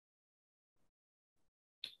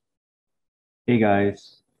Hey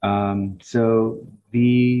guys, so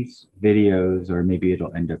these videos, or maybe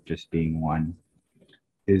it'll end up just being one,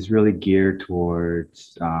 is really geared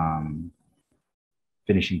towards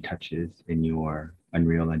finishing touches in your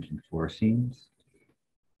Unreal Engine 4 scenes.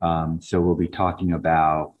 So we'll be talking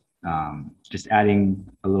about just adding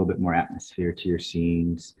a little bit more atmosphere to your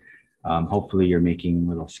scenes. Hopefully you're making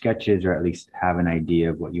little sketches or at least have an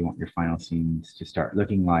idea of what you want your final scenes to start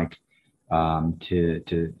looking like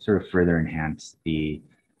to sort of further enhance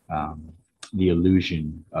um, the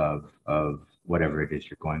illusion of whatever it is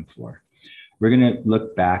you're going for. We're going to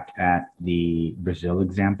look back at the Brazil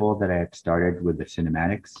example that I had started with the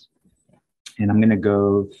cinematics. And I'm going to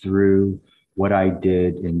go through what I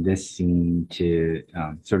did in this scene to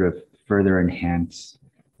sort of further enhance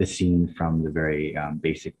the scene from the very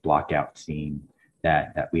basic block out scene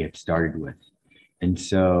that we had started with. And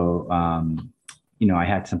so, I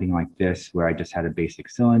had something like this where I just had a basic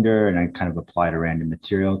cylinder and I kind of applied a random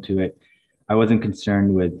material to it. I wasn't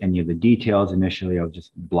concerned with any of the details initially. I was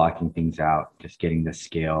just blocking things out, just getting the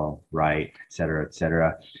scale right, et cetera, et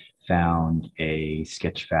cetera. Found a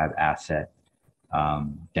Sketchfab asset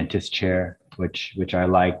dentist chair, which I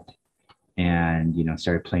liked, and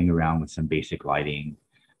started playing around with some basic lighting,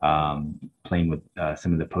 playing with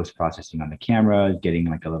some of the post processing on the camera, getting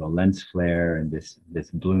like a little lens flare and this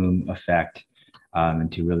bloom effect,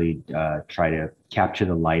 and to really try to capture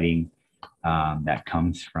the lighting that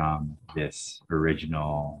comes from this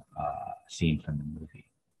original scene from the movie.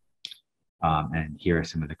 And here are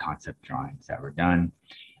some of the concept drawings that were done.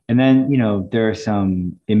 And then, there are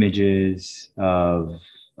some images of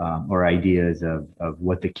or ideas of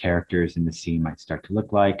what the characters in the scene might start to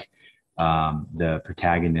look like. The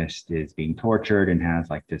protagonist is being tortured and has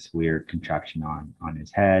like this weird contraction on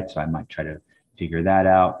his head. So I might try to figure that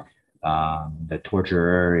out. The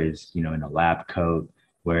torturer is, in a lab coat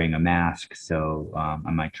wearing a mask. So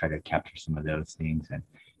I might try to capture some of those things. And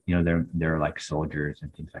there are like soldiers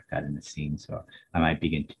and things like that in the scene. So I might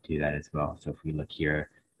begin to do that as well. So if we look here,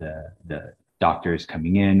 the doctors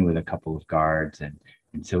coming in with a couple of guards, and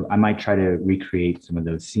so I might try to recreate some of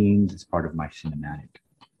those scenes as part of my cinematic.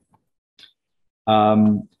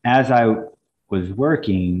 As I was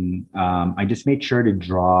working, I just made sure to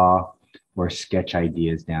draw or sketch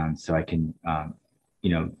ideas down so I can, you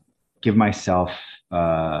know, give myself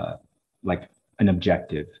like an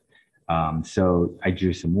objective. So I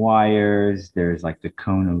drew some wires. There's like the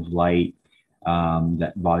cone of light,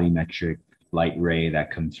 that volumetric light ray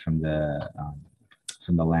that comes from the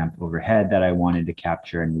lamp overhead that I wanted to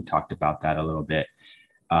capture, and we talked about that a little bit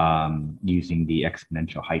using the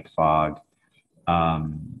exponential height fog.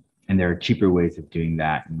 And there are cheaper ways of doing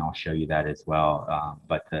that, and I'll show you that as well.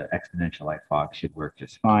 But the exponential light fog should work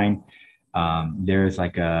just fine. There's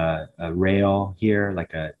like a rail here,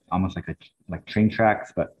 like a almost like train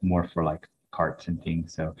tracks, but more for like carts and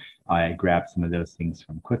things. So I grabbed some of those things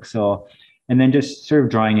from Quixel, and then just sort of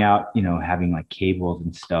drawing out, having like cables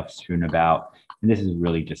and stuff strewn about. And this is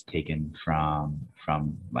really just taken from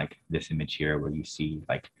like this image here, where you see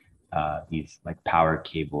like these like power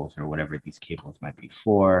cables or whatever these cables might be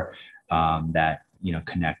for, that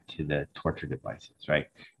connect to the torture devices, right?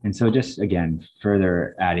 And so just again,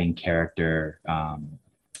 further adding character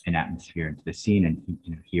and atmosphere into the scene.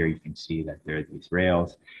 And here you can see that there are these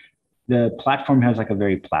rails. The platform has like a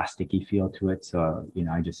very plasticky feel to it. So,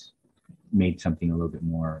 I just made something a little bit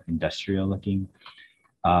more industrial looking.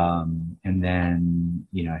 And then,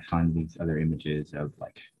 I found these other images of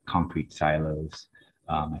like concrete silos.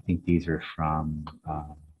 I think these are from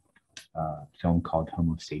a film called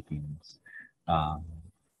Homo Sapiens, um,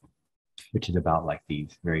 which is about like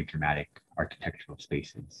these very dramatic architectural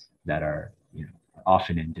spaces that are,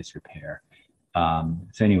 often in disrepair.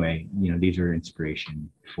 So anyway, these are inspiration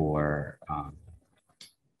for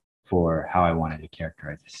how I wanted to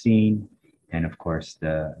characterize the scene. And of course,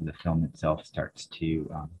 the film itself starts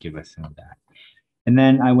to give us some of that. And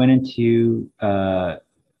then I went into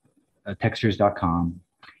textures.com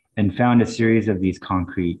and found a series of these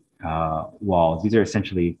concrete walls. These are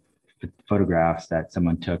essentially photographs that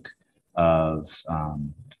someone took of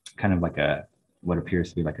kind of like what appears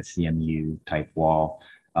to be like a CMU type wall,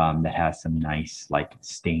 that has some nice like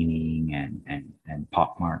staining and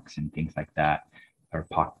pock marks and things like that, or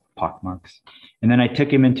pock marks. And then I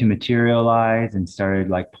took him into Materialize and started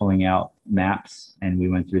like pulling out maps, and we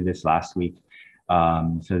went through this last week.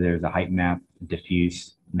 So there's a height map,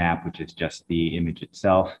 diffuse map, which is just the image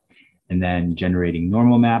itself, and then generating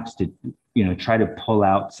normal maps to try to pull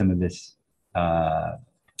out some of this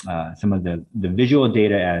some of the visual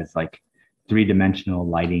data as like three-dimensional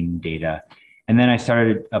lighting data. And then I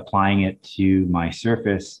started applying it to my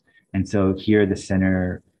surface And so here, the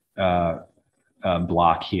center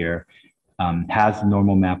block here has the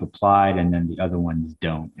normal map applied, and then the other ones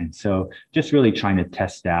don't. And so just really trying to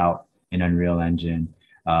test out in Unreal Engine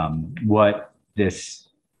what this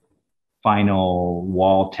final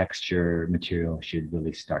wall texture material should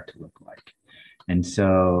really start to look like. And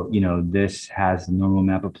so, this has the normal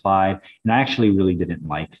map applied, and I actually really didn't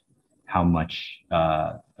like how much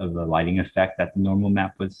of the lighting effect that the normal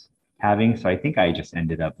map was having. So I think I just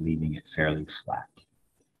ended up leaving it fairly flat.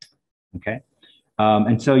 Okay.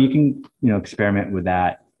 And so you can, experiment with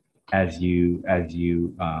that as you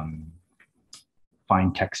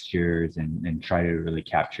find textures and try to really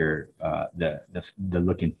capture the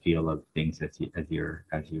look and feel of things as you're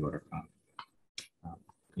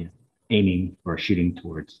aiming or shooting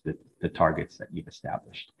towards the targets that you've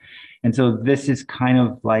established. And so this is kind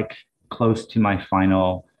of like close to my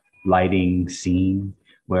final lighting scene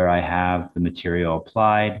where I have the material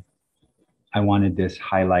applied. I wanted this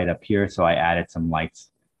highlight up here, so I added some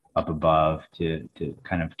lights up above to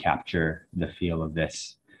kind of capture the feel of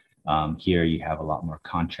this. Here you have a lot more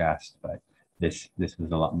contrast, but this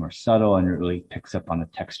was a lot more subtle, and it really picks up on the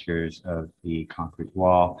textures of the concrete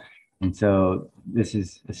wall. And so this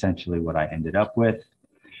is essentially what I ended up with.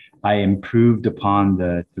 I improved upon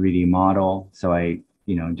the 3D model, so I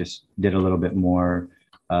just did a little bit more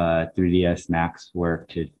 3ds Max work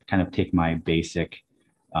to kind of take my basic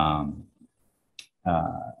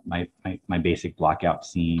my basic blockout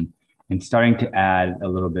scene and starting to add a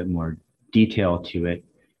little bit more detail to it,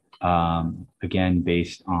 again,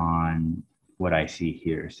 based on what I see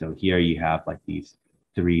here. So here you have like these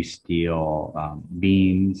 3 steel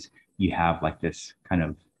beams. You have like this kind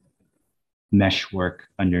of meshwork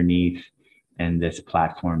underneath, and this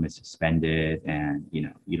platform is suspended, and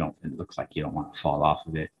it looks like you don't want to fall off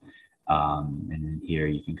of it. And then here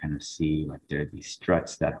you can kind of see like there are these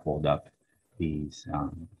struts that hold up these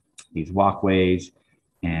walkways,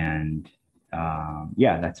 and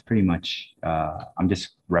yeah, that's pretty much I'm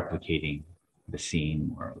just replicating the scene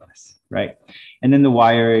more or less, right? And then the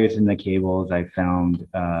wires and the cables, I found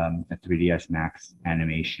a 3ds Max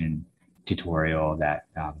animation tutorial that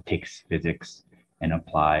takes physics and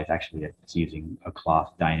applies, actually it's using a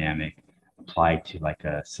cloth dynamic applied to like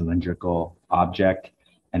a cylindrical object,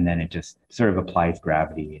 and then it just sort of applies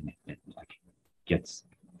gravity, and it like gets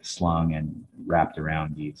slung and wrapped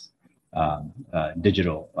around these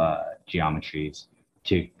digital geometries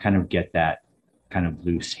to kind of get that kind of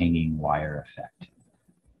loose hanging wire effect.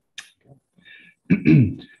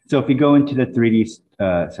 So if we go into the 3D,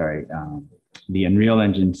 the Unreal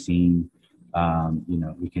Engine scene,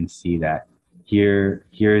 we can see that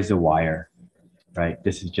here's a wire, right?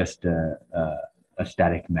 This is just a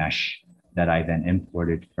static mesh that I then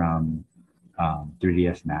imported from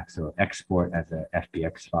 3ds Max. So export as a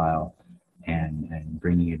FBX file and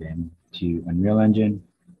bringing it in to Unreal Engine.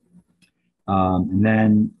 And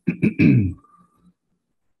then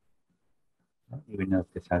I don't even know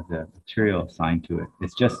if this has a material assigned to it.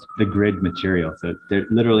 It's just the grid material. So there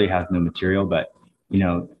literally has no material, but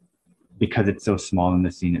because it's so small in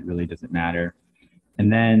the scene, it really doesn't matter.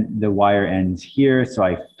 And then the wire ends here. So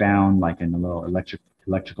I found like in a little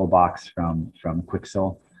electrical box from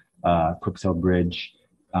Quixel, Quixel Bridge.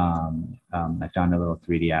 I found a little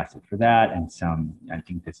 3D asset for that, and I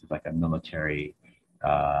think this is like a military,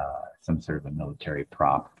 some sort of a military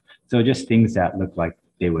prop. So just things that look like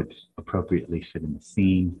they would appropriately fit in the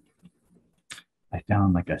scene. I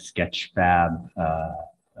found like a sketch fab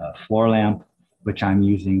floor lamp, which I'm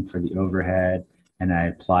using for the overhead, and I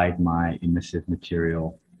applied my emissive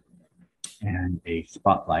material and a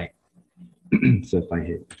spotlight. So if I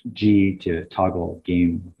hit G to toggle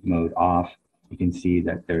game mode off, you can see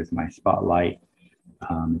that there's my spotlight.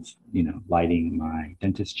 It's lighting my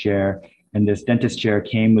dentist chair, and this dentist chair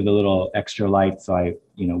came with a little extra light, so I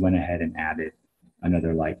went ahead and added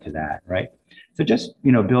another light to that, right? So just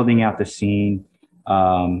building out the scene,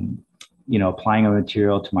 applying a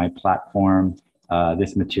material to my platform.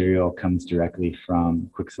 This material comes directly from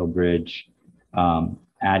Quixel Bridge.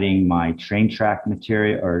 Adding my train track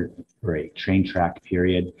material or a train track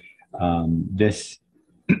period. This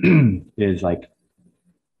is like,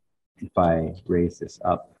 if I raise this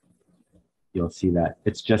up, you'll see that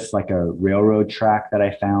it's just like a railroad track that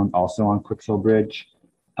I found also on Quixel Bridge.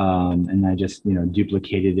 And I just,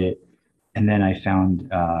 duplicated it. And then I found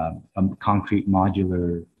a concrete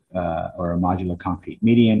modular or a modular concrete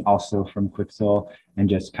median also from Quixel, and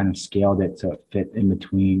just kind of scaled it so it fit in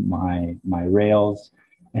between my rails.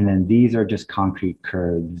 And then these are just concrete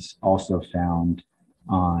curves also found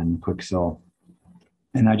on Quixel.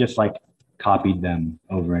 And I just like copied them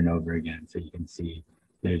over and over again so you can see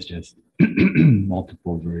there's just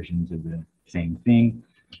multiple versions of the same thing.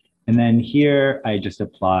 And then here I just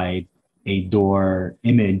applied a door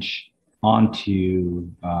image onto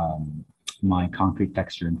my concrete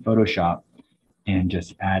texture in Photoshop and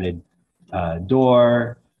just added a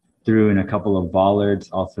door, threw in a couple of bollards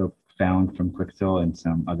also found from Quixel and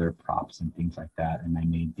some other props and things like that. And I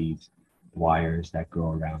made these wires that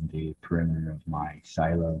go around the perimeter of my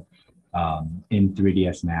silo in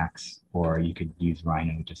 3ds Max, or you could use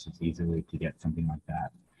Rhino just as easily to get something like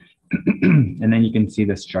that. And then you can see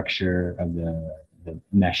the structure of the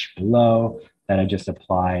mesh below that I just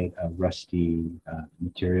applied a rusty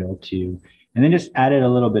material to, and then just added a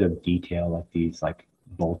little bit of detail like these like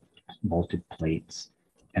bolted plates,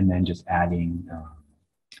 and then just adding,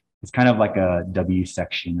 it's kind of like a W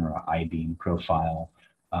section or an I-beam profile,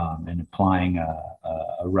 and applying a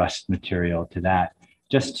rust material to that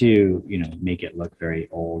just to, you know, make it look very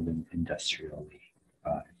old and industrially,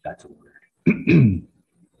 if that's a word.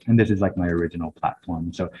 And this is like my original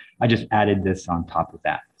platform. So I just added this on top of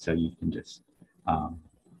that. So you can just,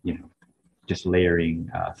 you know, just layering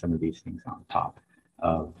some of these things on top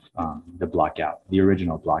of the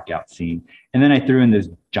original blockout scene. And then I threw in this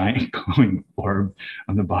giant glowing orb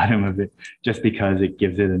on the bottom of it, just because it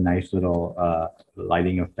gives it a nice little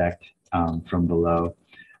lighting effect from below.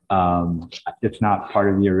 It's not part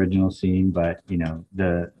of the original scene, but you know,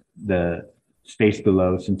 the space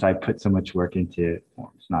below, since I put so much work into,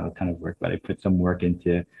 well, it's not a ton of work, but I put some work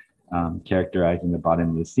into characterizing the bottom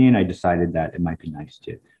of the scene, I decided that it might be nice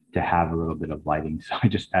to have a little bit of lighting. So I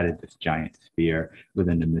just added this giant sphere with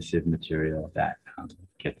an emissive material that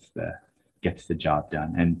gets the job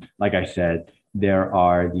done. And like I said, there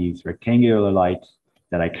are these rectangular lights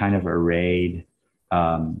that I kind of arrayed.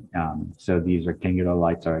 So these rectangular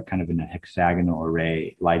lights are kind of in a hexagonal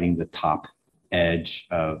array, lighting the top edge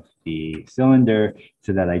of the cylinder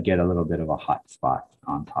so that I get a little bit of a hot spot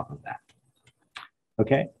on top of that.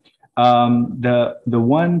 Okay. The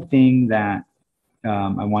one thing that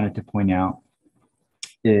I wanted to point out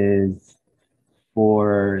is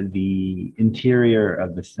for the interior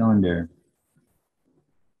of the cylinder,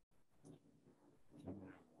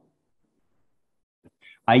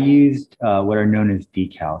 I used what are known as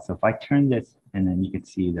decals. So if I turn this, and then you can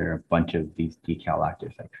see there are a bunch of these decal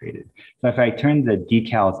actors I created. So if I turn the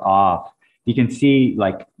decals off, you can see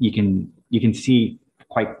like you can see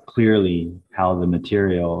quite clearly how the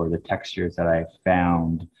material or the textures that I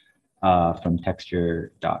found from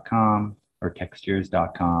texture.com or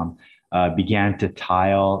textures.com began to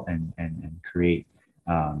tile and create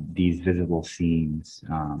these visible seams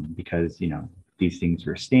because, you know, these things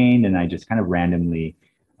were stained, and I just kind of randomly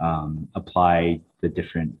apply the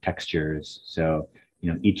different textures. So,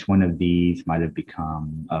 you know, each one of these might have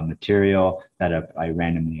become a material that I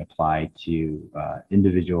randomly applied to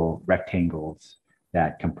individual rectangles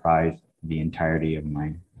that comprise the entirety of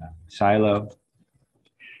my silo.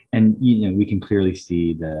 And, you know, we can clearly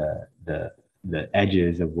see the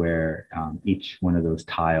edges of where each one of those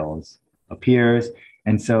tiles appears.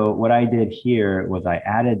 And so what I did here was I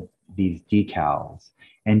added these decals.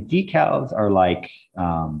 And decals are like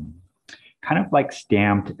kind of like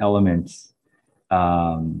stamped elements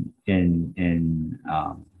in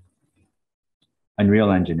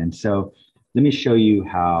Unreal Engine. And so let me show you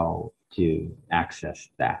how to access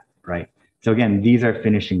that, right? So again, these are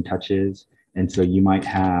finishing touches. And so you might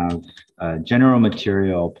have a general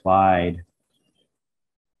material applied.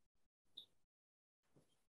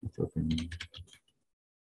 Let's open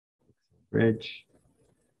Bridge.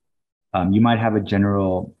 You might have a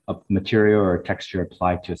general material or texture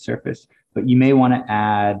applied to a surface, but you may want to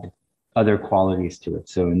add other qualities to it.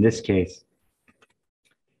 So in this case,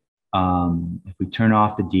 if we turn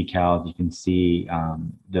off the decals, you can see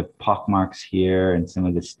the pockmarks here and some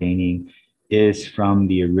of the staining is from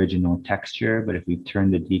the original texture. But if we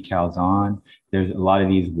turn the decals on, there's a lot of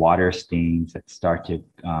these water stains that start to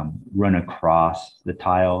run across the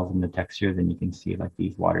tiles and the textures. And you can see like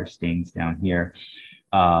these water stains down here.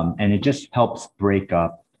 And it just helps break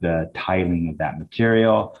up the tiling of that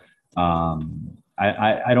material.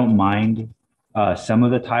 I don't mind some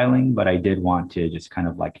of the tiling, but I did want to just kind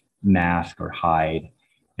of like mask or hide.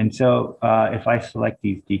 And so if I select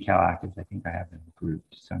these decal actors, I think I have them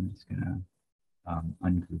grouped. So I'm just gonna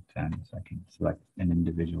ungroup them so I can select an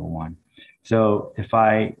individual one. So if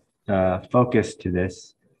I focus to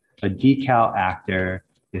this, a decal actor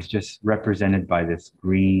is just represented by this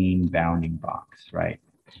green bounding box, right?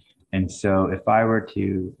 And so if I were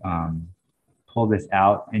to pull this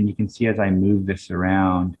out, and you can see as I move this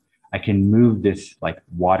around, I can move this like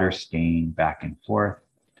water stain back and forth.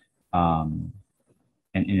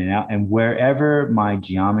 and in and out. And wherever my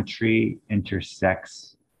geometry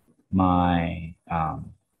intersects my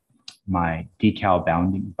my decal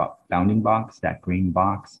bounding box, that green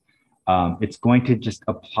box, it's going to just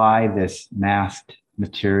apply this masked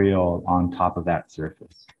material on top of that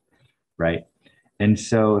surface, right? And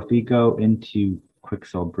so if we go into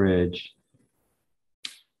Quixel Bridge,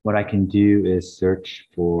 what I can do is search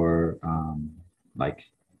for like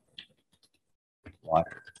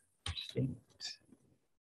water stains,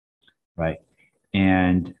 right?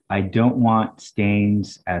 And I don't want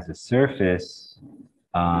stains as a surface,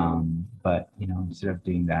 but instead of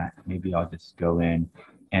doing that, maybe I'll just go in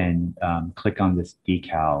and click on this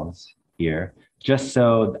decals here, just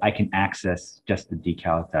so I can access just the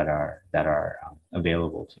decals that are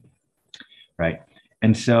available to me, right?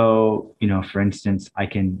 And so, for instance, I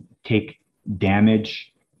can take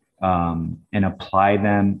damage and apply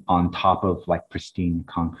them on top of like pristine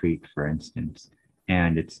concrete, for instance,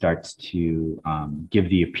 and it starts to give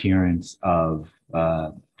the appearance of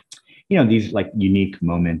these like unique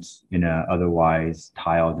moments in a otherwise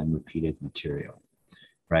tiled and repeated material,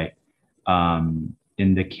 right?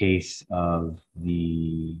 In the case of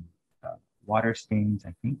the water stains,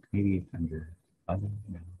 I think maybe it's under other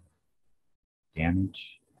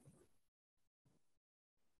damage,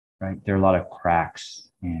 right? There are a lot of cracks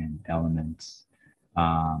and elements,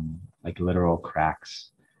 like literal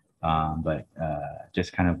cracks, but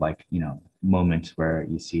just kind of like, moments where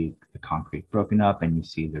you see the concrete broken up and you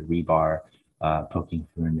see the rebar poking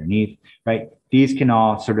through underneath, right? These can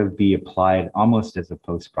all sort of be applied almost as a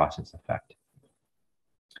post-process effect.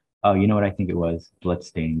 Oh, you know what I think it was? Blood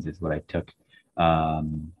stains is what I took.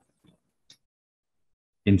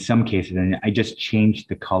 In some cases, and I just changed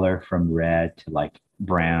the color from red to like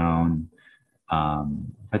brown.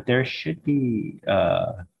 But there should be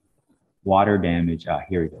water damage.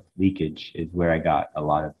 Here we go. Leakage is where I got a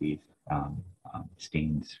lot of these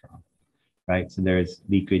stains from, right? So there's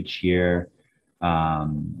leakage here,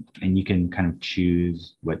 and you can kind of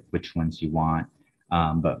choose which ones you want.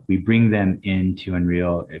 But we bring them into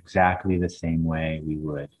Unreal exactly the same way we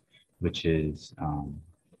would, which is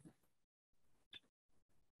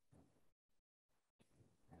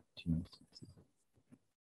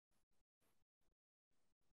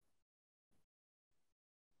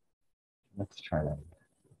let's try that.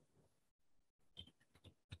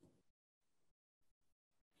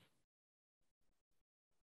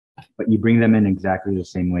 But you bring them in exactly the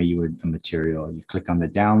same way you would a material. You click on the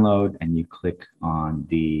download and you click on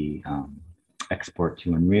the export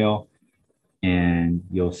to Unreal. And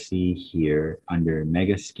you'll see here under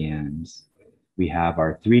Mega Scans, we have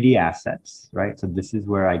our 3D assets, right? So this is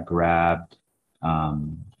where I grabbed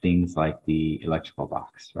things like the electrical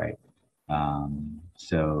box, right?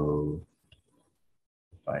 So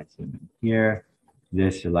if I zoom in here,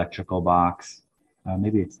 this electrical box,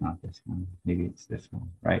 maybe it's not this one, maybe it's this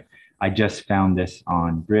one, right? I just found this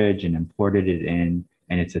on Bridge and imported it in,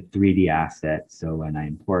 and it's a 3D asset. So when I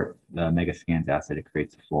import the Megascans asset, it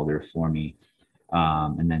creates a folder for me.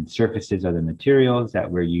 And then surfaces are the materials that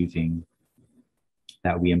we're using,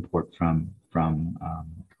 that we import from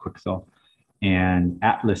Quixel. And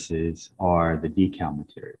atlases are the decal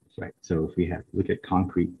materials, right? So if we look at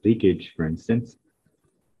concrete leakage, for instance,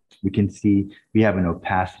 we can see we have an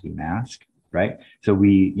opacity mask, right? So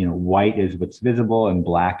white is what's visible and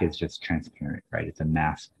black is just transparent, right? It's a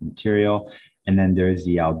masked material. And then there's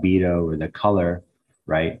the albedo, or the color,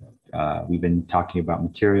 right? We've been talking about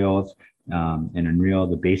materials. In Unreal,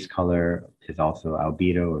 the base color is also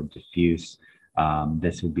albedo or diffuse.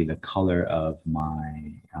 This would be the color of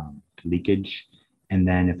my leakage. And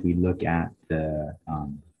then if we look at the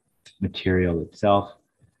material itself,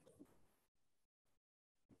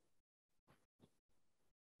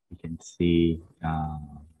 you can see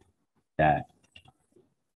that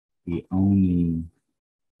we only,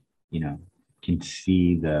 can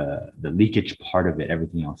see the leakage part of it.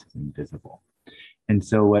 Everything else is invisible. And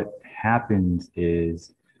so what happens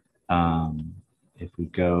is, if we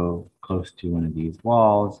go close to one of these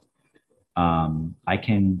walls, I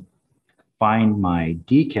can find my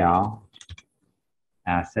decal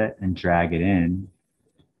asset and drag it in.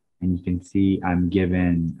 And you can see I'm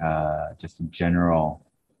given just a general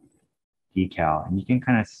decal. And you can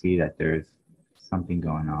kind of see that there's something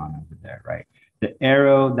going on over there, right? The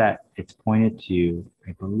arrow that it's pointed to,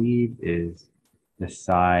 I believe, is the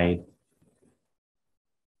side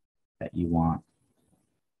that you want.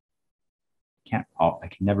 I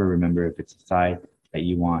can never remember if it's the side that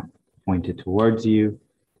you want pointed towards you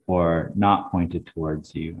or not pointed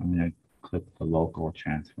towards you. I'm going to click the local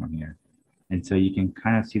transform here. And so you can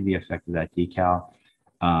kind of see the effect of that decal.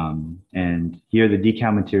 And here the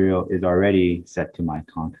decal material is already set to my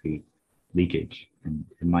concrete leakage. And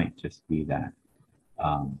it might just be that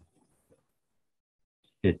um,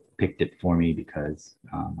 it picked it for me because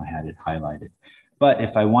I had it highlighted. But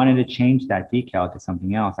if I wanted to change that decal to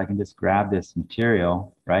something else, I can just grab this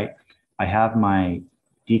material, right? I have my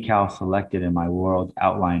decal selected in my world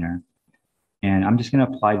outliner, and I'm just going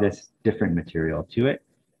to apply this different material to it.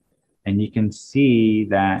 And you can see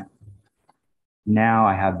that now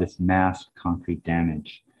I have this masked concrete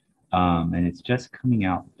damage, and it's just coming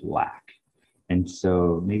out black. And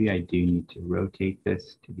so maybe I do need to rotate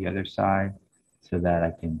this to the other side so that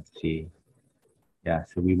I can see. Yeah,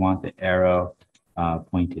 so we want the arrow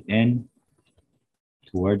pointed in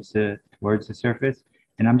towards the surface.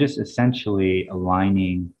 And I'm just essentially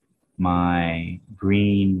aligning my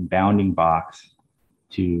green bounding box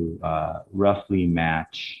to roughly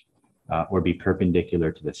match or be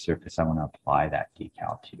perpendicular to the surface I want to apply that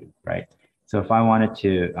decal to, right? So if I wanted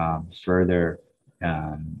to further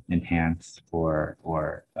enhance or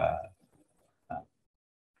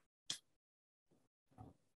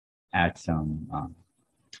add some,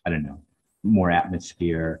 I don't know, more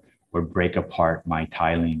atmosphere or break apart my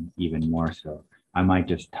tiling even more so, I might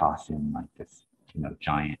just toss in like this,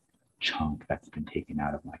 giant chunk that's been taken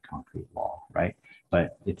out of my concrete wall, right?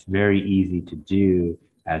 But it's very easy to do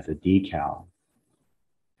as a decal,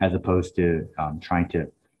 as opposed to trying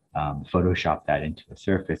to Photoshop that into a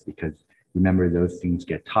surface, because remember, those things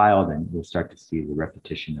get tiled and we'll start to see the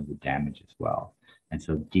repetition of the damage as well. And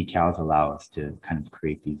so decals allow us to kind of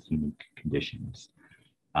create these unique conditions.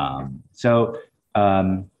 I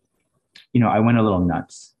went a little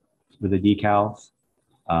nuts with the decals.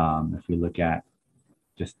 If we look at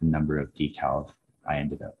just the number of decals I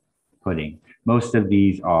ended up putting, most of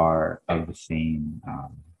these are of the same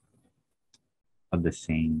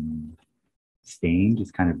stain,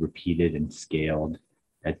 just kind of repeated and scaled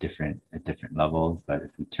at different levels. But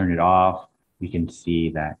if we turn it off, we can see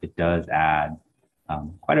that it does add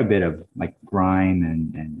quite a bit of like grime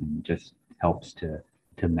and just helps to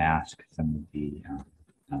mask some of the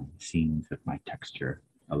seams of my texture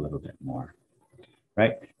a little bit more,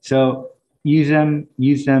 right? So use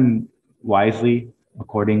them wisely,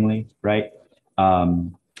 accordingly, right?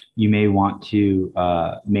 You may want to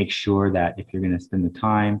make sure that if you're going to spend the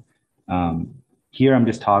time, here I'm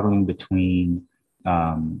just toggling between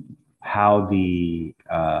how the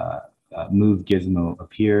move gizmo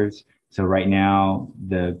appears. So right now,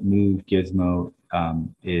 the move gizmo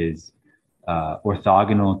is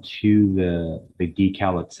orthogonal to the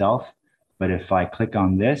decal itself. But if I click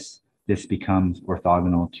on this, this becomes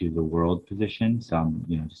orthogonal to the world position. So I'm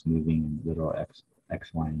just moving little X,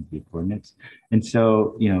 Y, and Z coordinates. And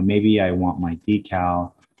so, maybe I want my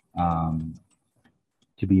decal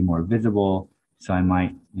to be more visible. So I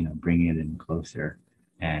might, bring it in closer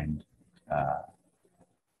and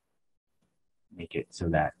make it so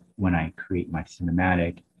that when I create my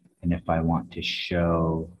cinematic, and if I want to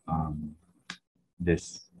show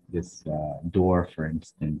this door, for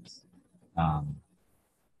instance,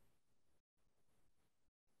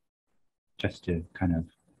 just to kind of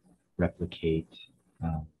replicate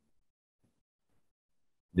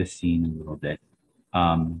this scene a little bit,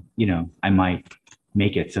 I might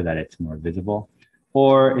make it so that it's more visible.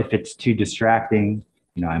 Or if it's too distracting,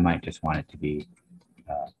 I might just want it to be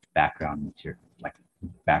background material, like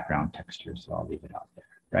background texture. So I'll leave it out there,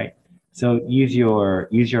 right? So use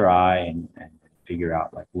your eye and figure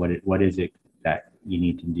out like what is it that you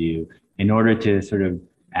need to do in order to sort of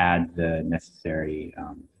add the necessary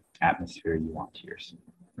atmosphere you want to your scene,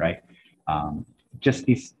 right? Just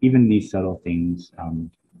even these subtle things,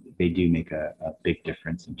 they do make a big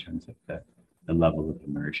difference in terms of the level of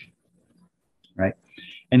immersion, right?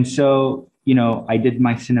 And so, I did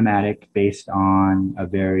my cinematic based on a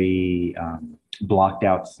very blocked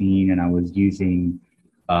out scene, and I was using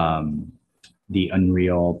the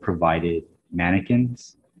Unreal provided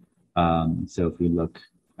mannequins. So if we look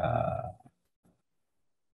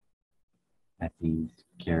at these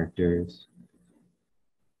characters,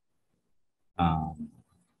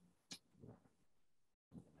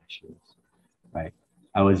 right?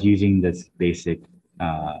 I was using this basic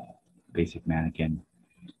mannequin,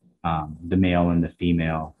 the male and the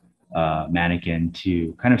female mannequin,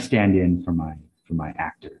 to kind of stand in for my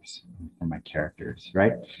actors, for my characters,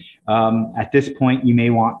 right? At this point, you may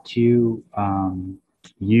want to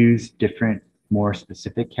use different, more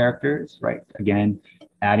specific characters, right? Again,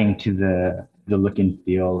 adding to the look and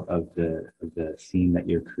feel of the scene that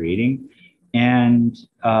you're creating. And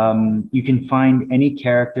you can find any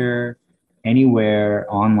character anywhere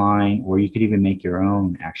online, or you could even make your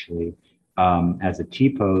own, actually. as a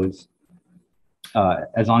T pose,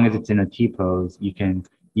 as long as it's in a T pose, you can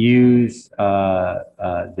use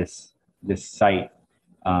this site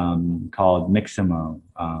called Mixamo,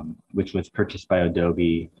 which was purchased by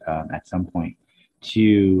Adobe at some point,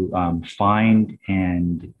 to find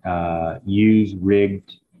and use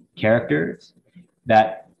rigged characters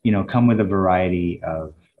that come with a variety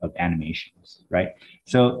of animations, right?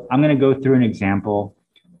 So I'm going to go through an example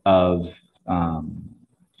of um,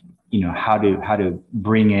 how to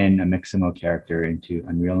bring in a Mixamo character into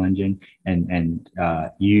Unreal Engine and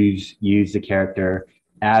use the character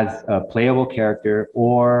as a playable character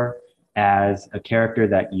or as a character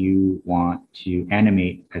that you want to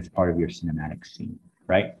animate as part of your cinematic scene,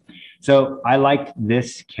 right? So I liked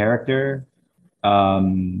this character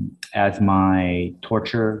as my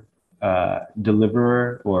torture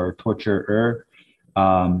deliverer or torturer.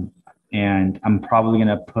 Um, and I'm probably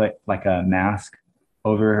gonna put like a mask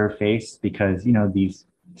over her face because these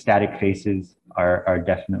static faces are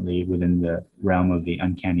definitely within the realm of the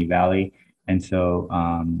uncanny valley. And so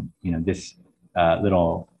this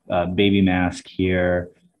little baby mask here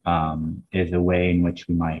is a way in which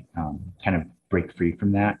we might kind of break free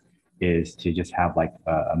from that, is to just have like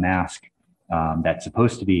a mask that's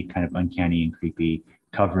supposed to be kind of uncanny and creepy,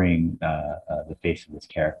 covering the face of this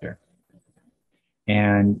character.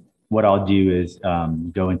 And what I'll do is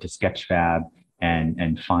go into Sketchfab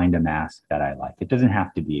and find a mask that I like. It doesn't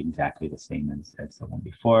have to be exactly the same as the one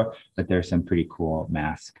before, but there's some pretty cool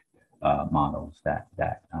mask models that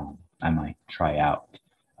I might try out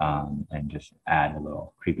and just add a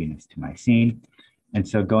little creepiness to my scene. And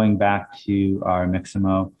so going back to our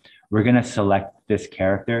Mixamo, we're going to select this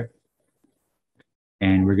character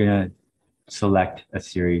and we're going to select a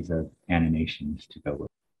series of animations to go with.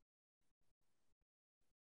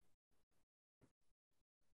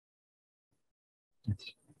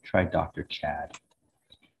 Let's try Dr. Chad.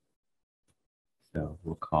 So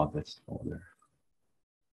we'll call this folder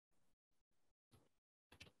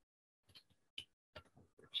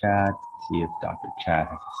Chad, see if Dr. Chad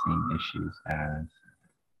has the same issues as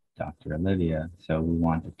Dr. Olivia. So we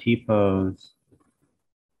want the T-pose,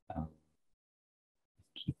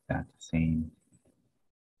 keep that the same.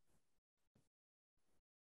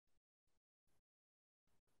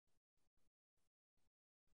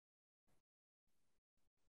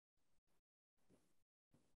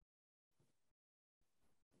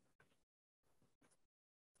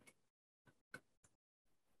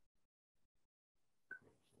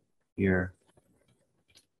 Here,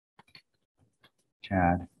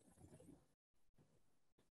 Chad,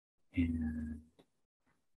 and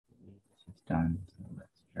this is done. So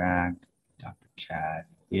let's drag Dr. Chad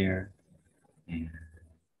here and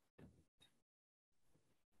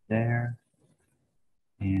there.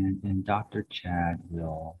 And then Dr. Chad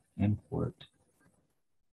will import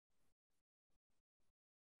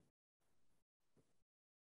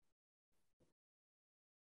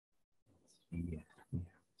see if we have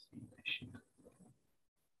the same issue.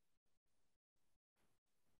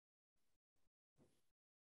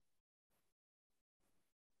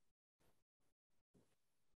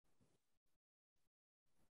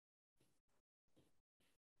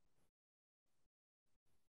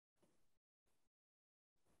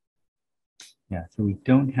 Yeah, so we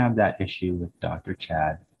don't have that issue with Dr.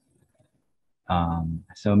 Chad.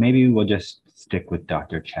 So maybe we'll just stick with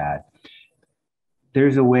Dr. Chad.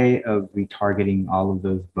 There's a way of retargeting all of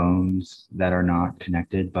those bones that are not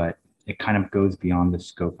connected, but it kind of goes beyond the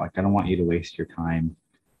scope. Like, I don't want you to waste your time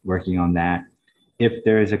working on that. If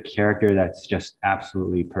there is a character that's just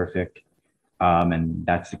absolutely perfect, and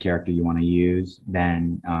that's the character you want to use,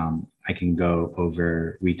 then I can go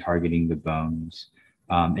over retargeting the bones.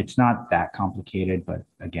 It's not that complicated, but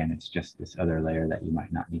again, it's just this other layer that you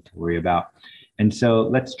might not need to worry about. And so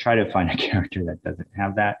let's try to find a character that doesn't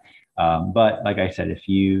have that. But like I said, if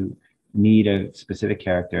you need a specific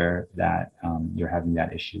character that you're having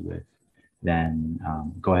that issue with, then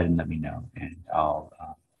go ahead and let me know, and I'll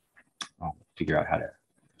figure out how to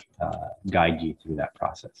guide you through that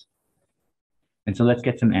process. And so let's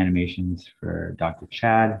get some animations for Dr.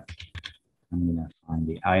 Chad. I'm going to find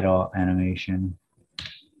the idle animation.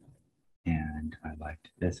 And I liked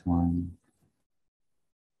this one.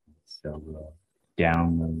 So we'll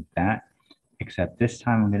download that. Except this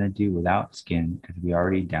time I'm going to do without skin because we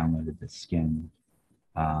already downloaded the skin.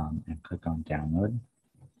 And click on download.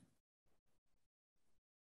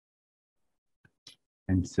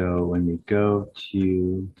 And so when we go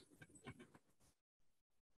to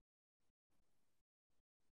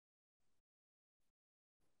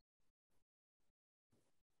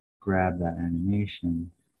grab that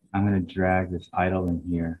animation, I'm going to drag this idle in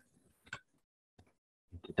here.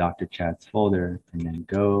 to Dr. Chad's folder and then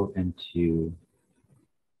go into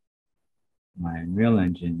my Unreal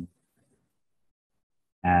Engine,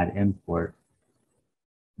 add import.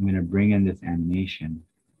 I'm going to bring in this animation.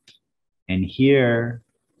 And here,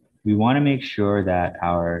 we want to make sure that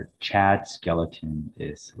our Chad skeleton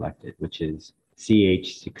is selected, which is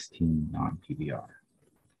CH16 on PBR.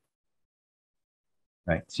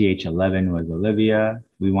 Right, CH11 was Olivia.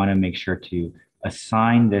 We want to make sure to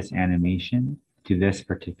assign this animation to this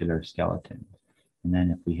particular skeleton. And then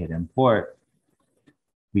if we hit import,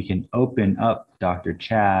 we can open up Dr.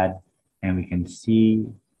 Chad and we can see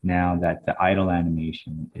now that the idle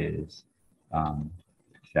animation is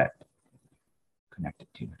set, connected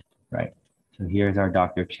to it, right? So here's our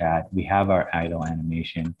Dr. Chad. We have our idle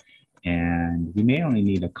animation and we may only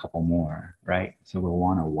need a couple more, right? So we'll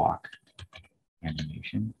want to walk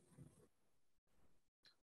animation.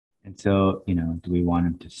 And so, you know, do we want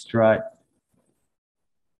him to strut?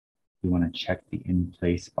 We want to check the in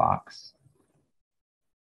place box.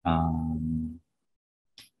 Do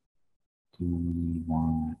we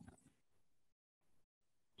want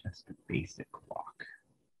just a basic walk?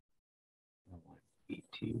 I want it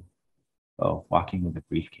to, oh, walking with a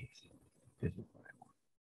briefcase. This is what I want.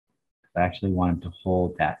 I actually want him to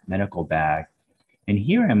hold that medical bag. And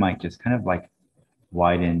here I might just kind of like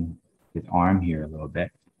widen his arm here a little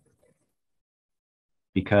bit,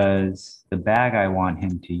 because the bag I want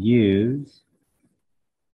him to use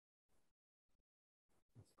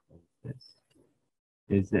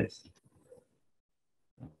is this.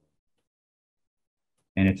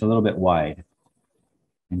 And it's a little bit wide.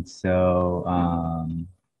 And so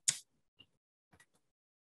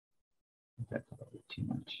that's a little bit too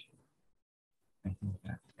much. I think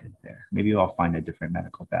that's good there. Maybe I'll find a different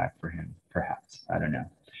medical bag for him, perhaps. I don't know.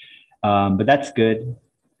 But that's good.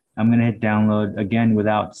 I'm going to hit download again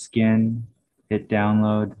without skin. Hit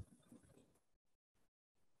download.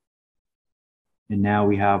 And now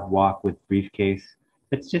we have walk with briefcase.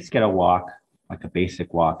 Let's just get a walk, like a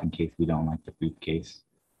basic walk, in case we don't like the briefcase.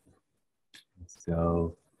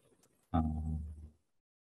 So,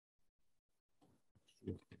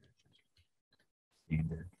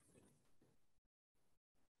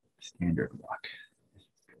 standard walk. This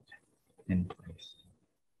is good. In place.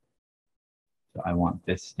 So I want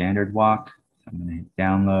this standard walk. So I'm going to hit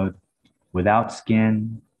download without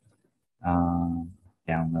skin.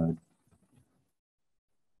 Download.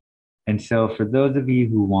 And so for those of you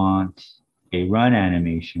who want a run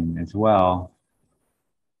animation as well,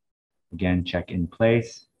 again, check in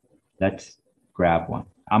place. Let's grab one.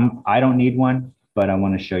 I don't need one, but I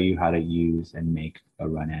want to show you how to use and make a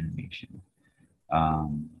run animation. I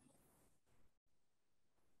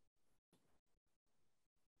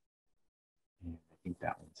think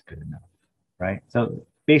that one's good enough, right? So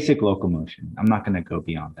basic locomotion. I'm not going to go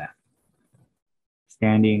beyond that.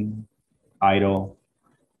 Standing, idle,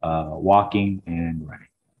 walking, and running.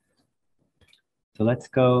 So let's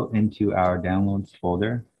go into our downloads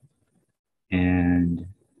folder and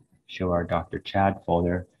show our Dr. Chad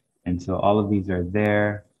folder. And so all of these are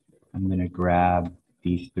there. I'm going to grab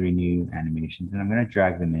these 3 new animations and I'm going to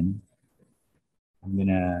drag them in. I'm going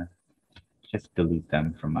to just delete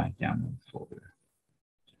them from my downloads folder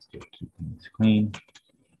just to keep things clean.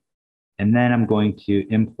 And then I'm going to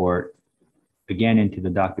import again into the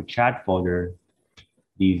Dr. Chad folder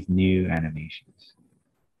these new animations.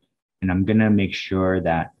 And I'm going to make sure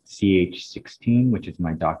that CH16, which is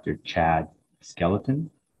my Dr. Chad skeleton,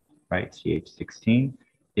 right? CH16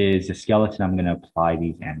 is the skeleton I'm going to apply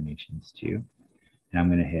these animations to. And I'm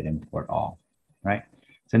going to hit import all, right?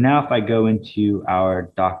 So now if I go into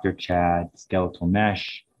our Dr. Chad skeletal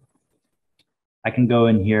mesh, I can go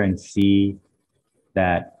in here and see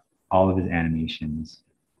that all of his animations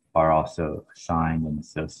are also assigned and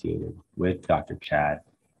associated with Dr. Chad,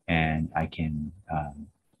 and I can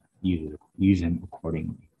use him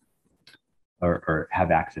accordingly, or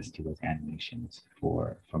have access to those animations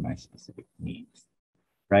for my specific needs,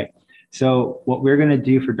 right? So what we're going to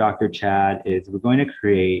do for Dr. Chad is we're going to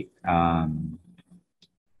create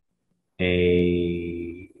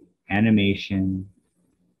a animation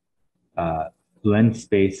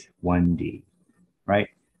Blendspace 1D, right?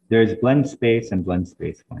 There's Blendspace and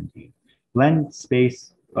Blendspace 1D.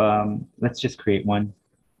 Blendspace, let's just create one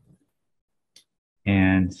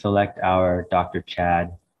and select our Dr.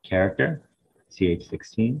 Chad character,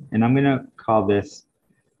 CH16. And I'm going to call this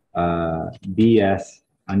BS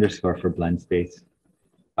underscore for Blendspace,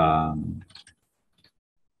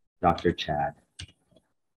 Dr. Chad,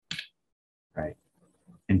 right?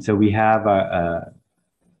 And so we have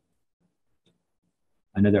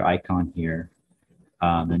another icon here.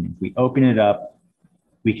 And if we open it up,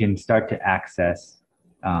 we can start to access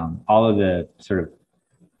all of the sort of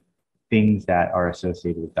things that are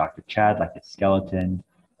associated with Dr. Chad, like the skeleton,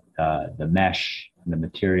 the mesh, the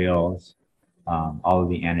materials, all of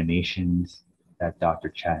the animations that Dr.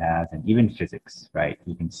 Chad has, and even physics, right?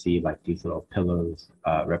 You can see like these little pillows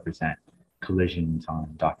represent collisions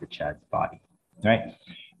on Dr. Chad's body, right?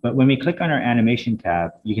 But when we click on our animation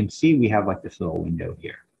tab, you can see we have like this little window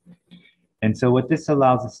here. And so what this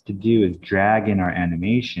allows us to do is drag in our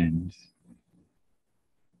animations,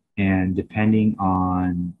 and depending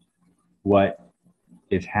on what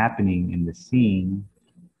is happening in the scene,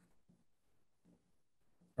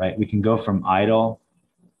 right, we can go from idle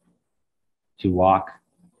to walk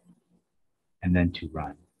and then to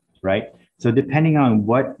run, right? So depending on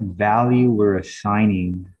what value we're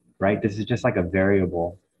assigning, right, this is just like a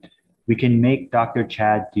variable, we can make Dr.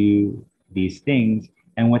 Chad do these things.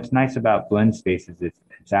 And what's nice about Blendspace is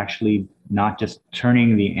it's actually not just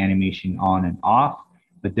turning the animation on and off,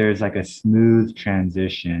 but there's like a smooth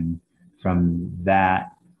transition from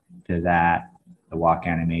that to that, the walk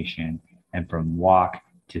animation, and from walk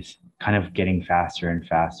to kind of getting faster and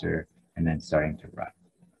faster and then starting to run,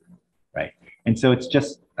 right? And so it's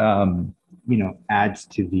just, adds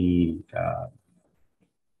to the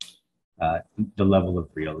level of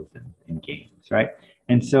realism in games, right?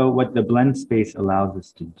 And so what the blend space allows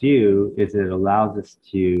us to do is it allows us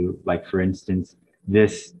to, like, for instance,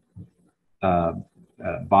 this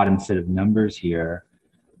bottom set of numbers here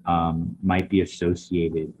might be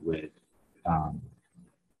associated with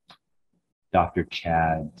Dr.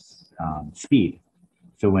 Chad's speed.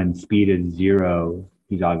 So when speed is 0,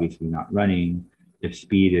 he's obviously not running. If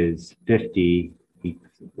speed is 50, he's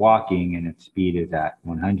walking, and if speed is at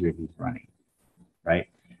 100, he's running, right?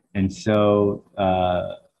 And so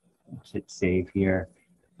let's hit save here.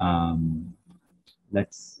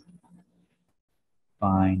 Let's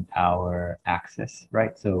find our axis,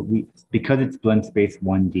 right? So because it's Blendspace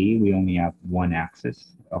 1D, we only have one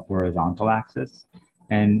axis, a horizontal axis.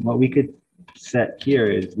 And what we could set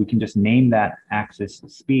here is we can just name that axis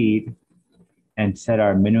speed and set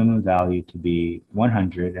our minimum value to be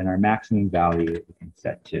 100, and our maximum value we can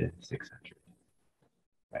set to 600,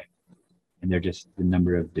 right? And they're just the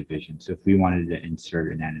number of divisions. So if we wanted to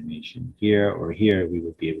insert an animation here or here, we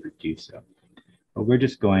would be able to do so. But we're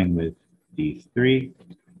just going with these three.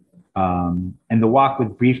 And the walk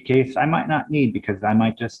with briefcase, I might not need, because I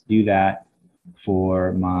might just do that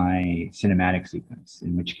for my cinematic sequence,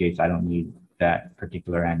 in which case I don't need that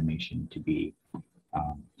particular animation to be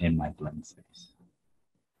in my blend space.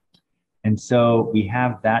 And so we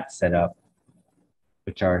have that set up,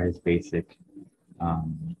 which are his basic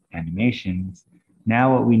animations.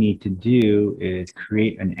 Now what we need to do is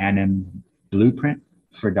create an anim blueprint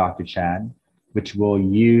for Dr. Chad, which we'll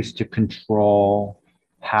use to control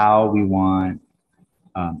how we want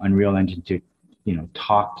Unreal Engine to,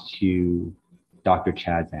 talk to Dr.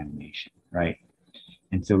 Chad's animation, right?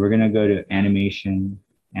 And so we're going to go to animation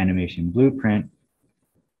blueprint.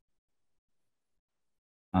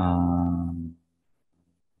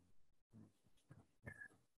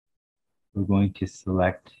 We're going to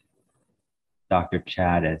select Dr.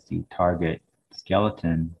 Chad as the target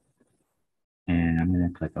skeleton, and I'm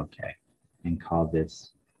going to click OK and call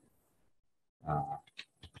this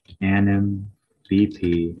anim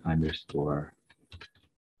BP underscore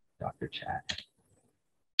Dr. Chad.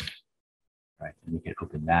 Right, and we can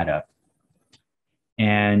open that up.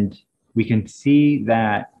 And we can see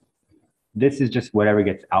that this is just whatever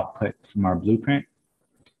gets output from our blueprint.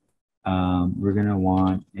 We're going to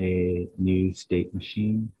want a new state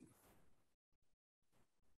machine.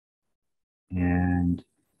 And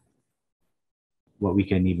what we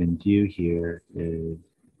can even do here is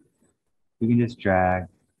we can just drag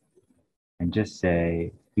and just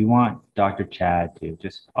say, we want Dr. Chad to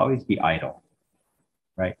just always be idle,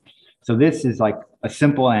 right? So this is like a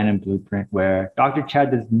simple anim blueprint where Dr.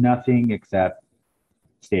 Chad does nothing except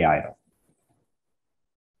stay idle,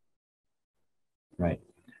 right?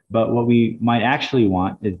 But what we might actually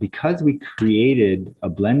want is, because we created a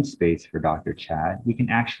blend space for Dr. Chad, we can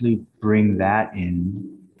actually bring that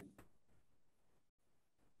in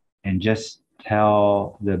and just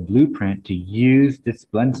tell the blueprint to use this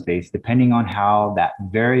blend space depending on how that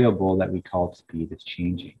variable that we called speed is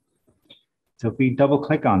changing. So if we double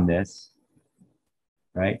click on this,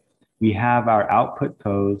 right, we have our output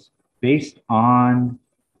pose based on,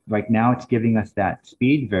 right now it's giving us that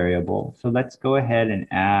speed variable. So let's go ahead and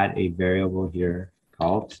add a variable here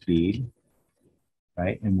called speed,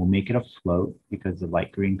 right? And we'll make it a float because the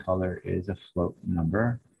light green color is a float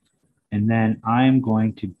number. And then I'm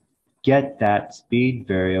going to get that speed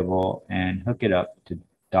variable and hook it up to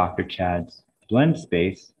Dr. Chad's blend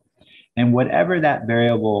space. And whatever that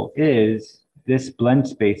variable is, this blend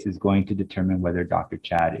space is going to determine whether Dr.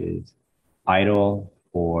 Chad is idle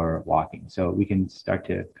or walking. So we can start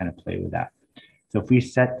to kind of play with that. So if we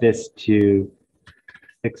set this to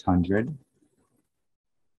 600,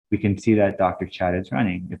 we can see that Dr. Chad is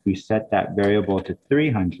running. If we set that variable to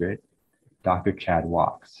 300, Dr. Chad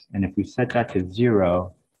walks. And if we set that to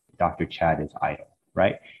 0, Dr. Chad is idle,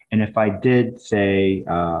 right? And if I did say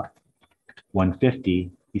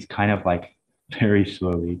 150, he's kind of like very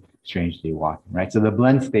slowly, strangely walking, right? So the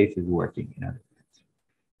blend space is working. You know?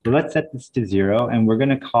 So let's set this to 0, and we're going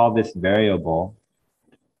to call this variable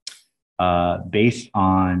based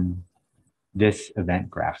on this event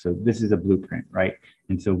graph. So this is a blueprint, right?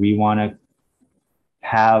 And so we want to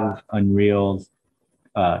have Unreal's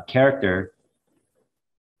character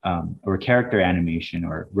or character animation,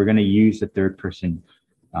 or we're going to use the third-person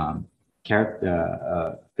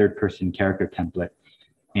character template,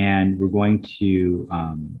 and we're going to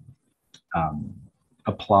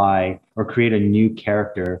apply or create a new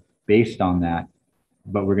character based on that,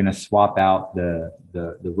 but we're going to swap out the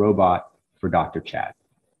robot for Dr. Chad.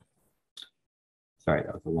 Sorry,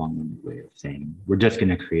 that was a long-winded way of saying we're just going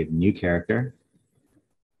to create a new character,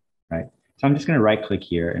 right? So I'm just going to right-click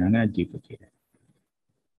here, and I'm going to duplicate it.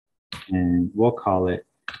 And we'll call it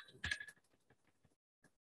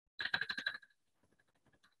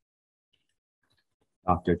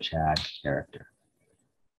Dr. Chad character,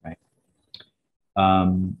 right?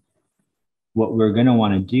 What we're going to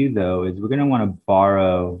want to do, though, is we're going to want to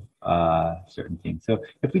borrow certain things. So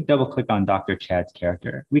if we double-click on Dr. Chad's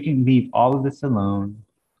character, we can leave all of this alone.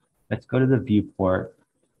 Let's go to the viewport,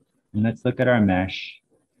 and let's look at our mesh.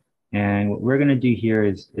 And what we're going to do here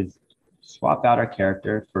is swap out our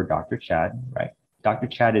character for Dr. Chad, right? Dr.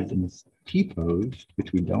 Chad is in this T-pose,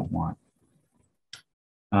 which we don't want,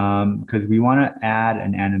 because we want to add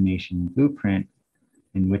an animation blueprint,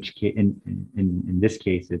 in which case, in this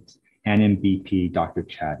case, it's NMBP Dr.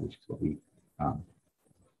 Chad, which is what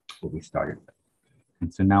we started with.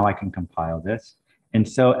 And so now I can compile this. And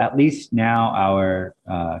so at least now our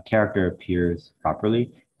character appears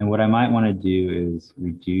properly. And what I might want to do is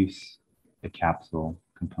reduce the capsule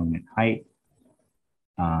component height.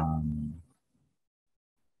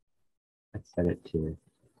 Let's set it to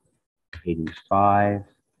 85.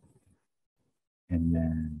 And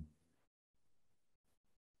then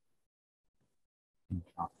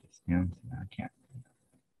drop this down so I can't.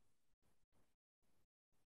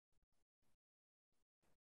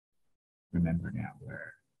 Remember now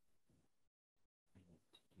where.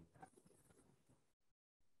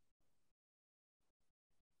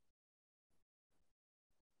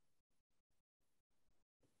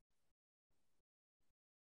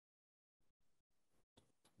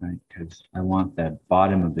 Right, because I want the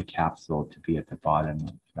bottom of the capsule to be at the bottom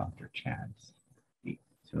of Dr. Chad's feet.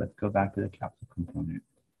 So let's go back to the capsule component.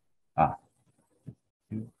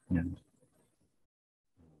 No.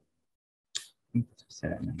 Oops,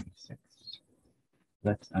 set at 96.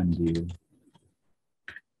 Let's undo.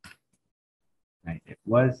 Right, it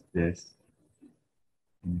was this.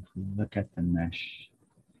 And if we look at the mesh,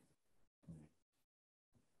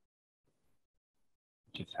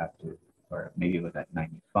 just have to, or maybe it was at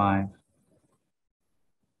 95.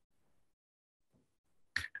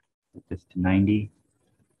 Set this to 90.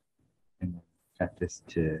 And then set this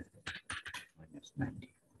to -90.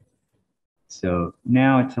 So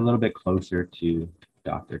now it's a little bit closer to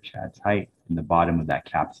Dr. Chad's height, and the bottom of that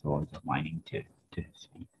capsule is aligning to his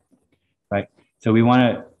feet, right? So we want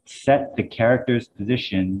to set the character's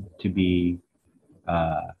position to be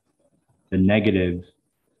the negative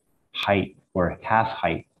height or half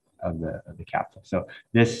height of the capsule. So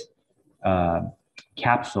this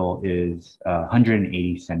capsule is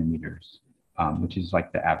 180 centimeters, which is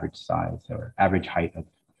like the average size or average height of,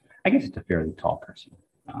 I guess it's a fairly tall person.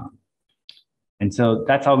 And so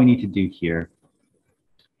that's all we need to do here.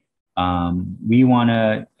 We want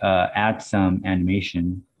to add some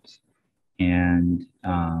animation, and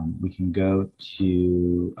we can go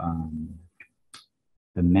to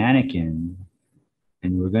the mannequin,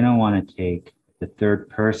 and we're going to want to take the third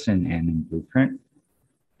person anim blueprint,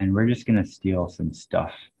 and we're just going to steal some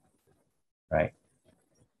stuff, right?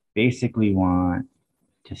 Basically want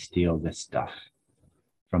to steal this stuff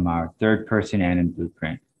from our third person anim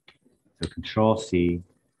blueprint. So Control C,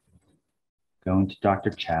 go into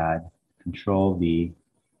Dr. Chad, Control V,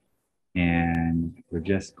 and we're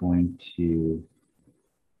just going to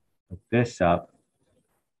put this up,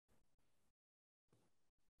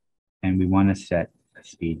 and we want to set a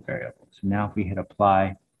speed variable. So now if we hit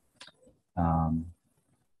apply,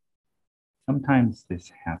 some sometimes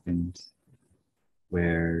this happens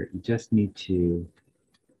where you just need to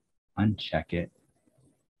uncheck it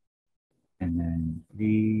and then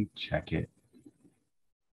recheck it.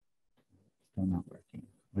 Still not working.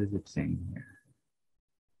 What is it saying here?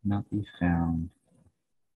 Not be found.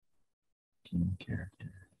 Team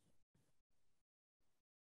character.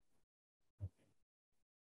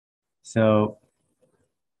 So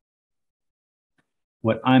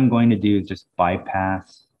what I'm going to do is just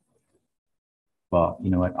bypass. Well, you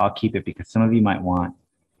know what? I'll keep it because some of you might want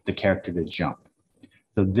the character to jump.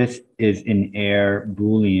 So this is in air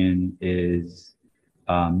Boolean is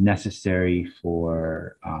necessary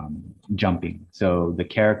for jumping. So the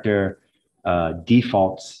character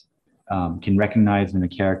defaults can recognize when the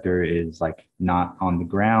character is like not on the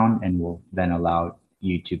ground and will then allow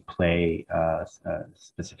you to play a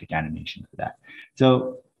specific animation for that.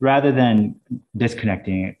 So rather than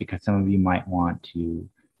disconnecting it, because some of you might want to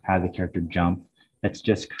have the character jump, let's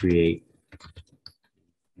just create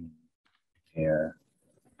air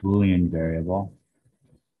Boolean variable.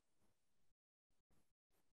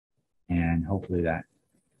 And hopefully that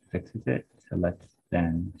fixes it. So let's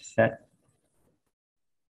then set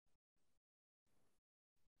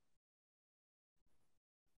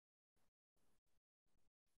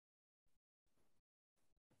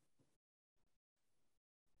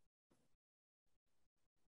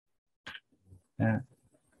that.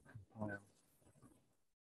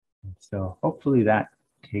 So hopefully that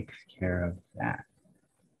takes care of that.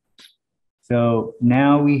 So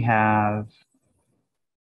now we have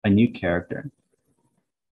a new character,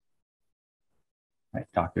 right?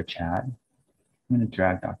 Dr. Chad. I'm going to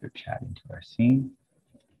drag Dr. Chad into our scene,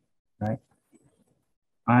 right?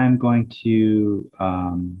 I'm going to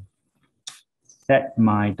set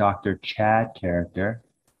my Dr. Chad character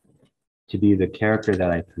to be the character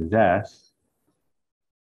that I possess.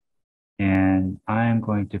 And I'm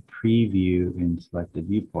going to preview in selected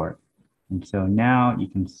viewport. And so now you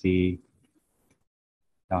can see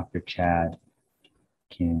Dr. Chad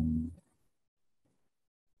can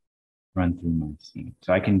run through my scene.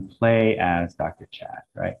 So I can play as Dr. Chad,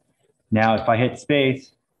 right? Now, if I hit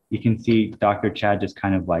space, you can see Dr. Chad just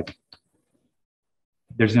kind of like,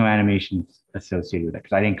 there's no animations associated with it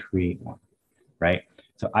because I didn't create one, right?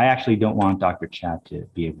 So I actually don't want Dr. Chad to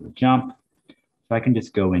be able to jump. So I can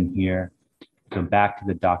just go in here, go back to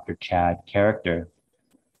the Dr. Chad character.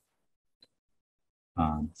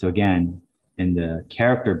 So again, in the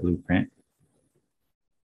character blueprint,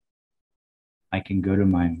 I can go to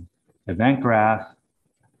my event graph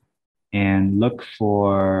and look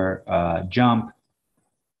for jump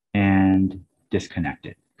and disconnect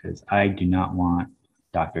it because I do not want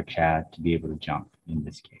Dr. Chad to be able to jump in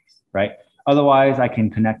this case, right? Otherwise, I can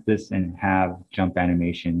connect this and have jump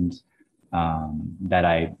animations that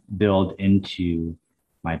I build into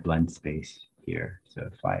my Blendspace here. So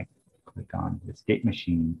if I click on the state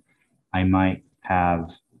machine, I might have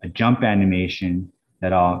a jump animation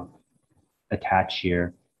that I'll attach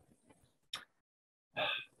here.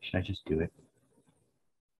 Should I just do it?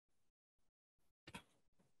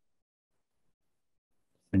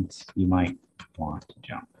 Since you might want to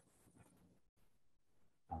jump.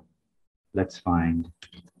 Let's find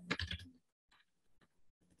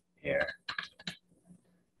air.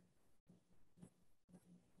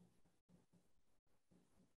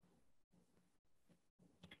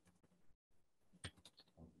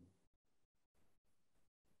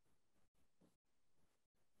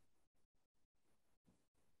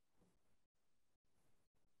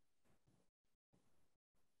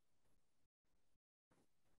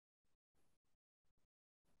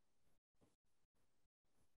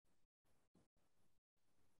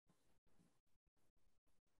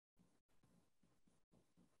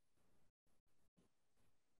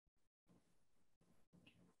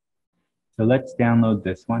 So let's download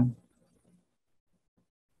this one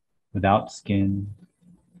without skin.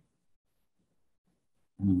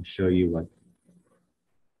 I'm going to show you what.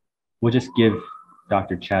 We'll just give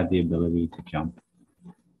Dr. Chad the ability to jump.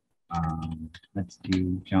 Let's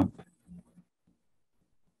do jump.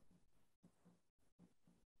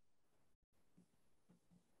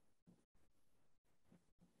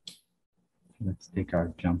 Let's take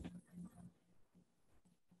our jump.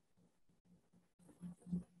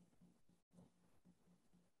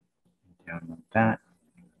 Download that.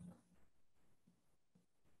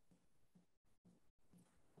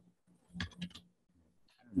 I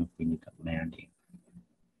don't know if we need the landing.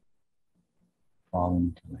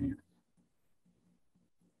 Falling to land.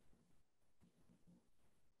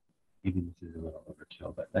 Maybe this is a little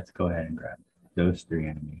overkill, but let's go ahead and grab those three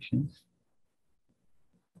animations.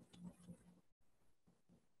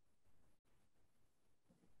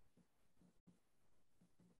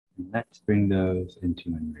 Let's bring those into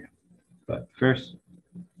Unreal. But first,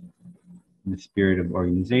 in the spirit of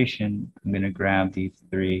organization, I'm going to grab these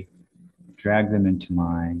three, drag them into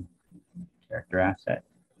my character asset,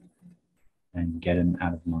 and get them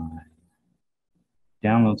out of my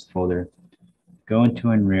downloads folder. Go into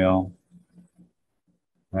Unreal,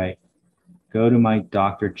 right? Go to my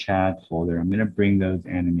Dr. Chad folder. I'm going to bring those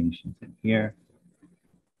animations in here.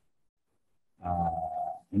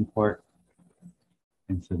 Import.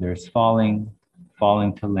 And so there's falling,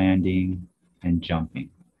 falling to landing, and jumping.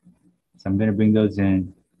 So I'm going to bring those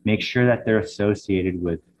in. Make sure that they're associated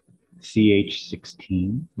with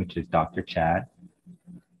CH16, which is Dr. Chad,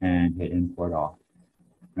 and hit import all,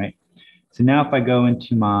 right? So now if I go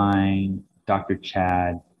into my Dr.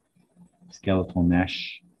 Chad skeletal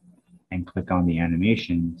mesh and click on the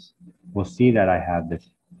animations, we'll see that I have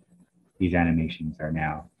these animations are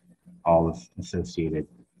now all associated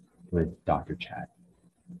with Dr. Chad.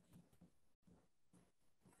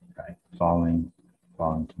 Right, falling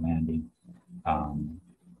to landing.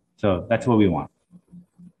 So that's what we want.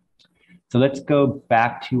 So let's go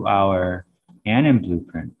back to our anim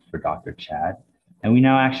blueprint for Dr. Chad. And we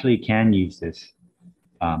now actually can use this.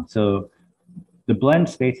 So the blend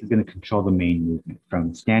space is going to control the main movement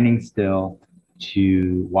from standing still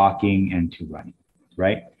to walking and to running,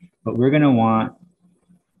 right? But we're going to want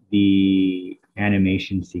the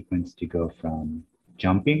animation sequence to go from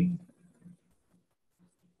jumping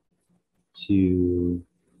to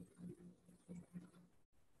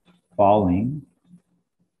falling,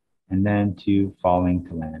 and then to falling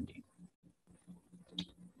to landing,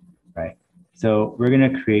 right? So we're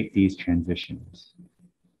going to create these transitions,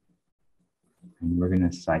 and we're going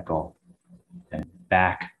to cycle then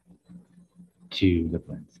back to the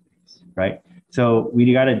blend space, right? So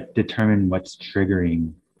we got to determine what's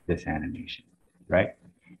triggering this animation, right?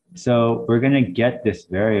 So we're going to get this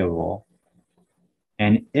variable,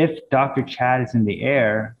 and if Dr. Chad is in the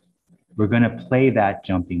air, we're going to play that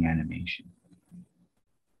jumping animation,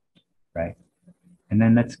 right? And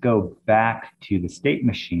then let's go back to the state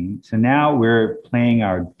machine. So now we're playing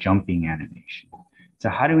our jumping animation. So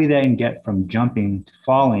how do we then get from jumping to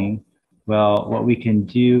falling? Well, what we can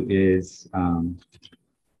do is,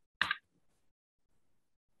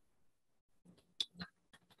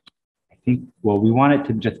 we want it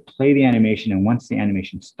to just play the animation, and once the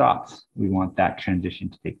animation stops, we want that transition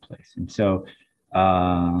to take place. And so,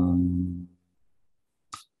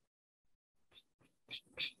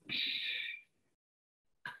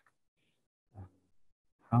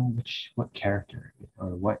 what character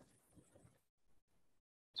or what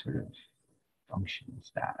sort of function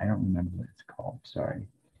is that? I don't remember what it's called, sorry.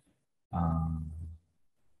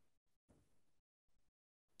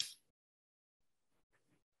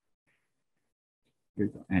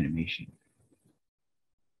 Here's the animation.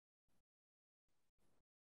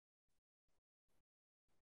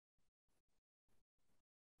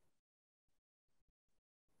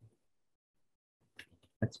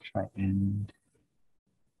 Let's try end.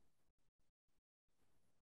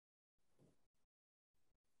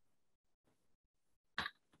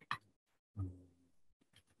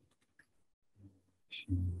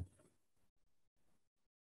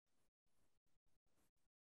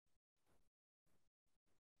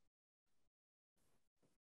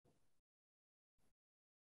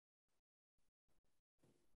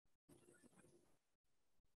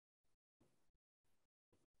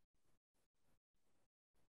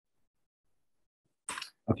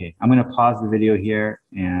 Okay, I'm going to pause the video here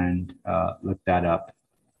and look that up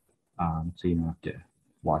so you don't have to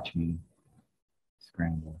watch me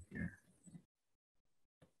scramble here.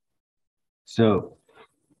 So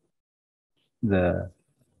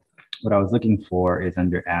what I was looking for is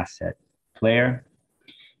under Asset Player.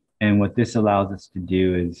 And what this allows us to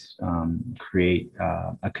do is create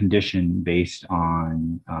a condition based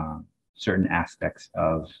on certain aspects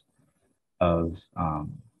of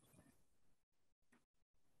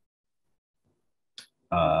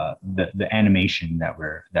the animation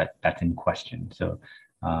that's in question. So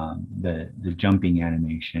the jumping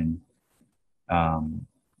animation.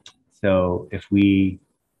 So if we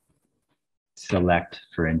select,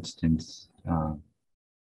 for instance,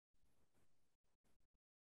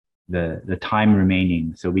 the time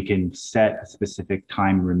remaining, so we can set a specific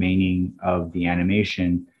time remaining of the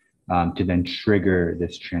animation to then trigger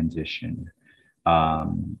this transition.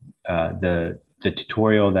 The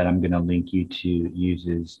tutorial that I'm going to link you to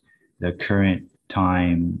uses the current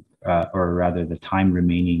time, or rather the time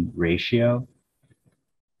remaining ratio,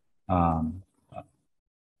 to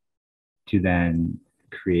then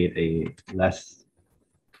create a less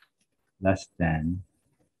than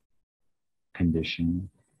condition.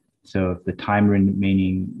 So if the time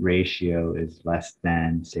remaining ratio is less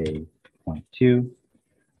than, say, 0.2,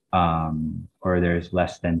 or there's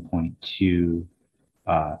less than 0.2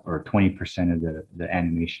 or 20% of the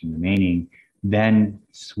animation remaining, then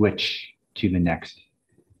switch to the next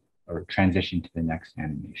or transition to the next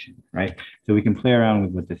animation, right? So we can play around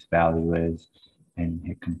with what this value is and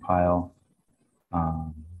hit compile.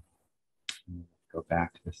 Go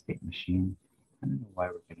back to the state machine. I don't know why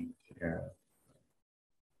we're getting this error.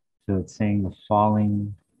 So it's saying the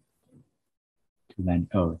falling to then,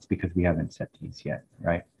 oh, it's because we haven't set these yet,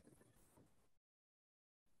 right?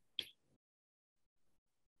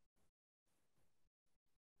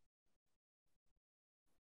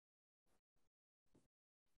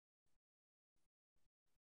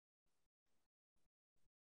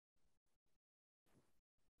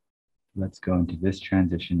 Let's go into this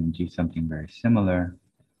transition and do something very similar.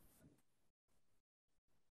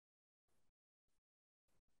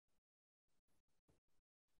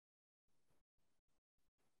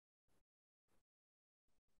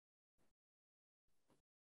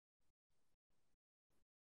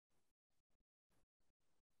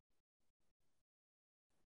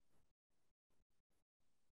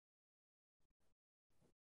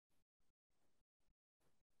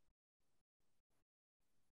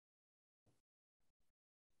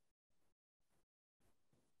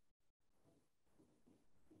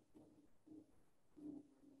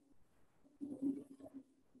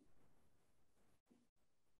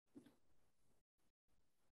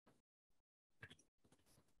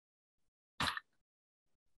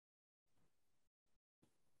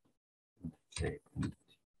 Say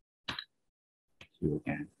 0.2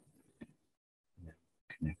 again.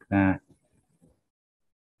 Connect that.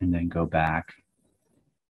 And then go back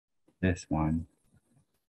this one.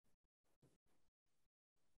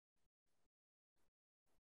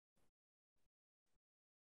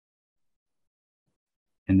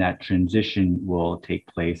 And that transition will take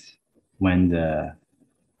place when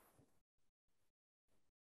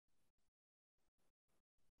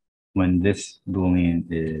this Boolean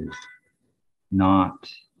is not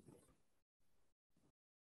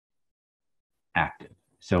active.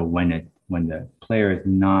 So when the player is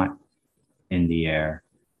not in the air,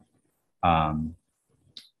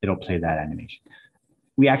 it'll play that animation.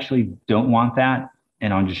 We actually don't want that,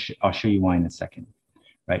 and I'll show you why in a second.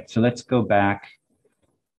 Right. So let's go back.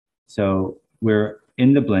 So we're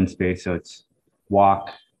in the blend space. So it's walk,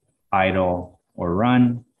 idle, or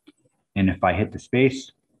run. And if I hit the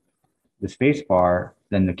space bar,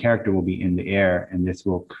 then the character will be in the air, and this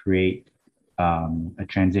will create a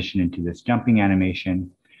transition into this jumping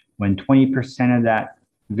animation. When 20% of that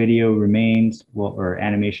video remains, or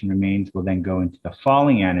animation remains, will then go into the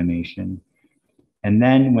falling animation. And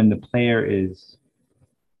then when the player is,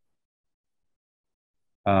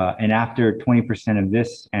 and after 20% of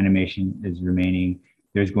this animation is remaining,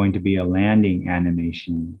 there's going to be a landing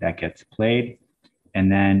animation that gets played.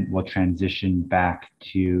 And then we'll transition back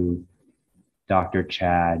to Dr.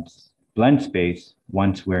 Chad's blend space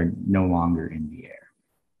once we're no longer in the air.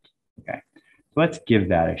 Okay, so let's give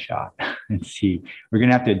that a shot and see. We're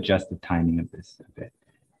gonna have to adjust the timing of this a bit.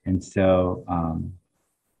 And so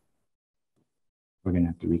we're gonna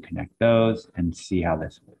have to reconnect those and see how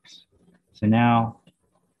this works. So now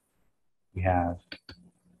we have,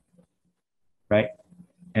 right?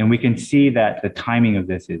 And we can see that the timing of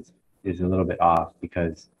this is a little bit off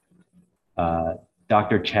because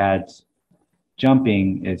Dr. Chad's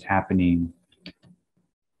jumping is happening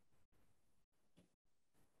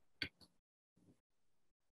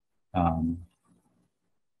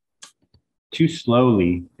too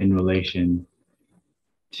slowly in relation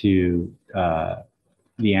to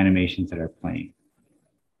the animations that are playing,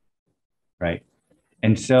 right?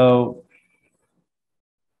 And so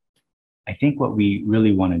I think what we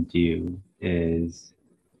really want to do is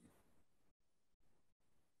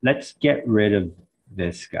let's get rid of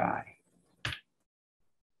this guy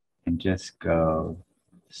and just go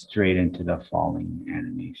straight into the falling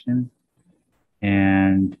animation.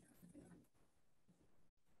 And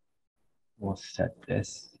we'll set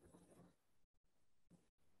this.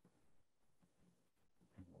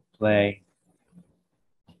 Play.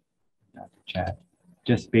 Dr. Chad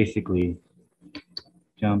just basically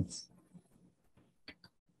jumps,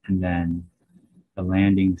 and then the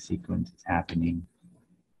landing sequence is happening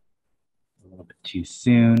a little bit too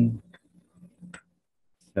soon.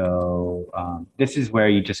 So this is where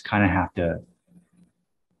you just kind of have to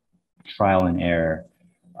trial and error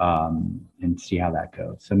and see how that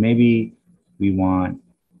goes. So maybe we want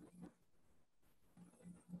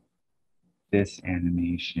this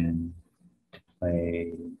animation to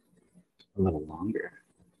play a little longer.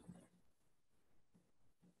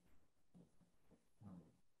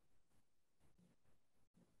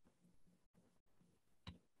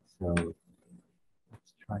 So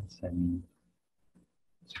let's try setting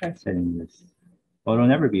this. Well, it'll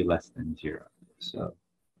never be less than 0. So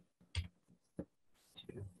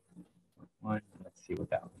 2, 1, let's see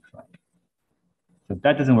what that looks like. So if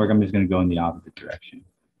that doesn't work, I'm just going to go in the opposite direction.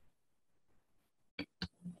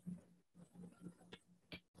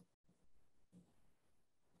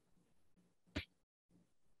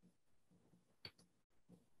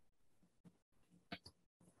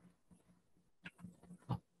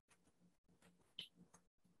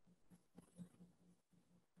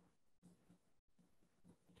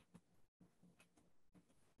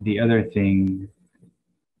 The other thing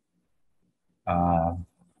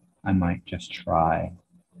I might just try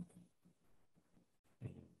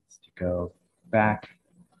is to go back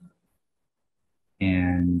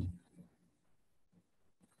and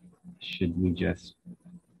should we just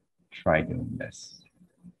try doing this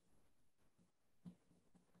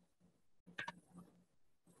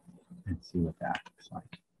and see what that looks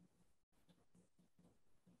like.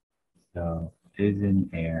 So it is in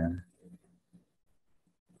air.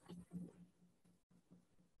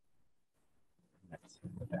 Let's see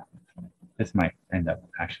what that looks like. This might end up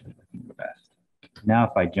actually looking the best. Now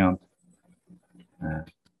if I jump,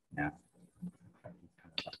 now.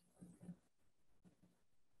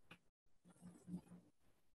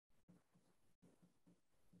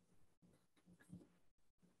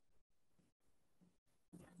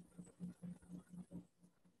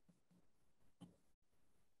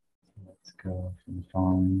 Let's go from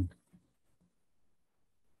falling.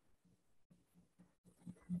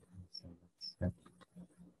 So let's set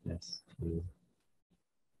this to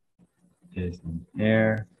is in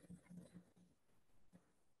air.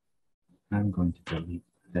 I'm going to delete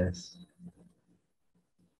this.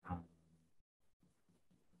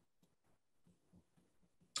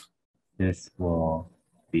 This will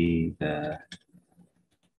be the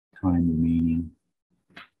time remaining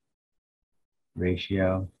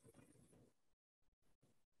ratio.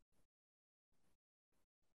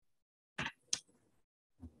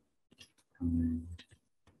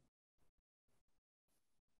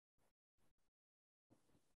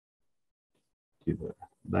 Do the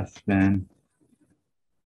less than.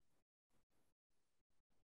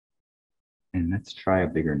 And let's try a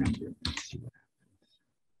bigger number. Let's see what happens.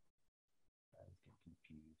 I was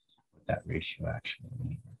confused what that ratio actually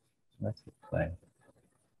means. So let's hit play.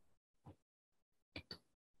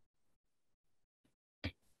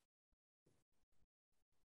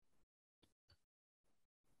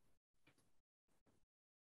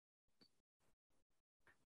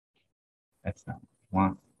 That's not what we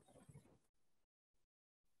want.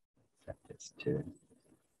 Set this to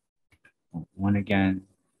 1 again.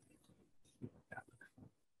 See what that looks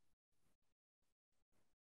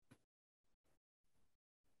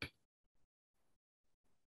like.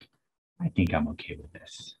 I think I'm okay with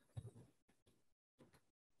this.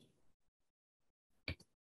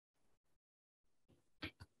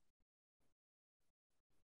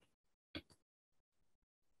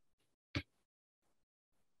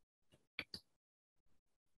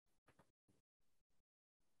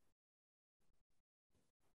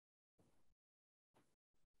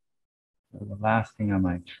 So the last thing I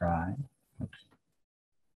might try,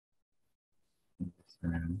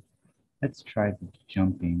 let's try the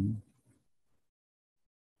jumping.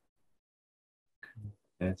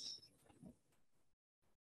 This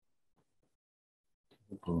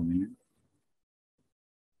boolean.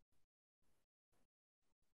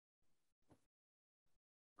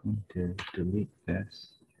 Going to delete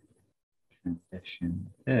this, transition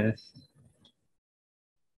this,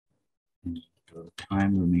 and go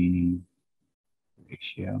time remaining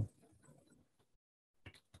ratio.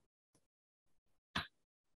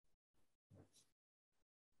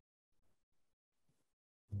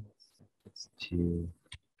 Let's to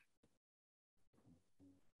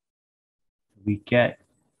we get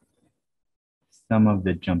some of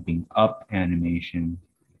the jumping up animation.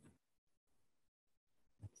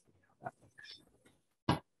 Let's see how that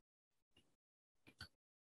looks.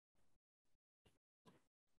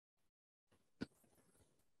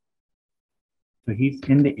 So he's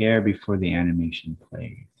in the air before the animation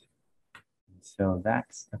plays. So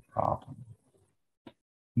that's the problem.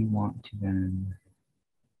 We want to then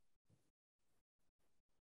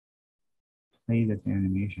play this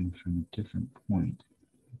animation from a different point.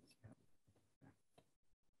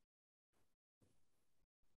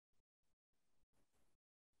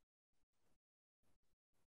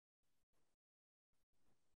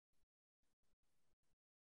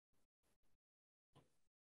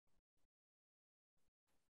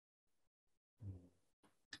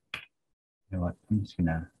 You know what? I'm just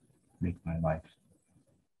gonna make my life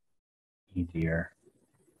easier.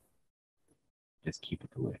 Just keep it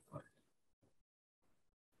the way it was.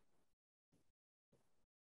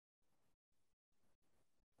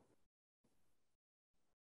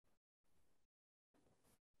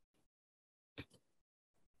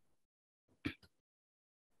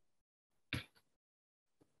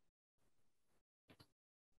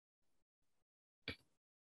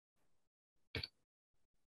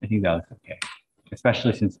 I think that looks okay,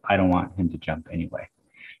 especially since I don't want him to jump anyway.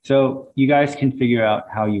 So you guys can figure out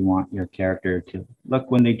how you want your character to look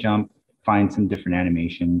when they jump, find some different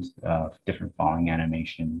animations, different falling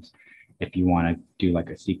animations. If you want to do like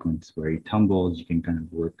a sequence where he tumbles, you can kind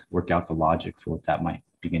of work out the logic for what that might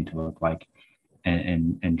begin to look like,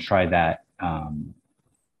 and try that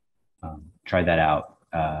out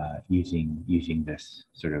using this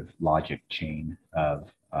sort of logic chain of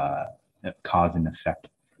cause and effect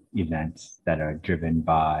events that are driven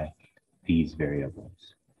by these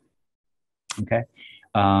variables. Okay.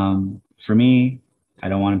 For me, I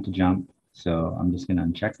don't want him to jump, so I'm just going to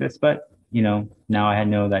uncheck this. But now I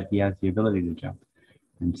know that he has the ability to jump,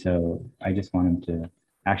 and so I just want him to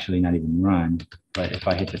actually not even run. But if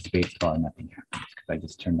I hit the space bar, nothing happens because I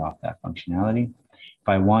just turned off that functionality. If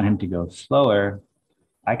I want him to go slower,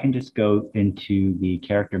 I can just go into the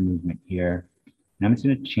character movement here, and I'm just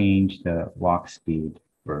going to change the walk speed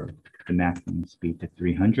for the maximum speed to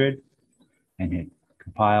 300 and hit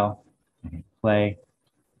compile and hit play.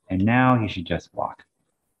 And now he should just walk.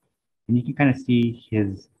 And you can kind of see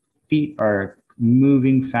his feet are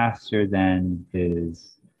moving faster than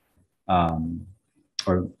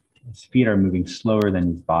or his feet are moving slower than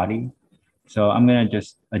his body. So I'm going to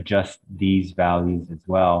just adjust these values as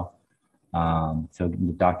well. So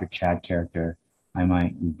the Dr. Chad character, I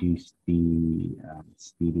might reduce the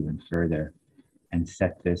speed even further and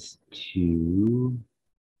set this to,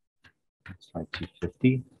 let's try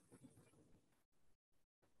 250.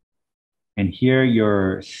 And here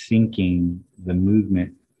you're syncing the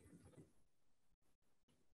movement.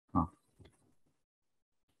 Huh.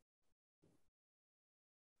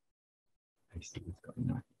 I see what's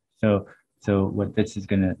going on. So what this is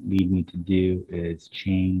going to lead me to do is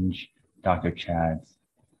change Dr. Chad's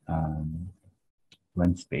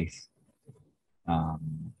Blendspace.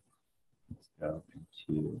 Let's go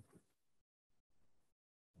into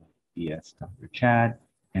BS Dr. Chad,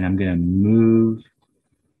 and I'm going to move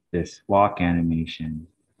this walk animation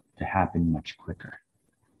to happen much quicker.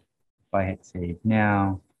 If I hit save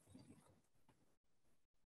now,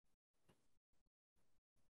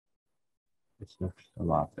 this looks a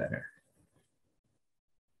lot better.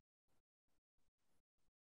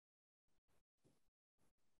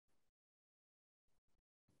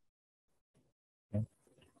 Okay.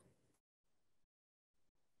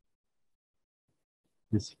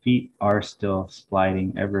 His feet are still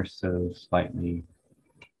sliding ever so slightly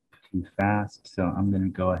too fast, so I'm going to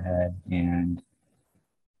go ahead and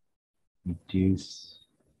reduce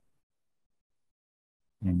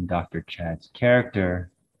in Dr. Chad's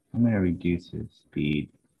character. I'm going to reduce his speed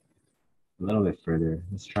a little bit further.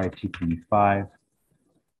 Let's try 225,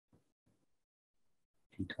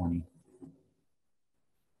 220,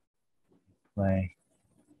 play.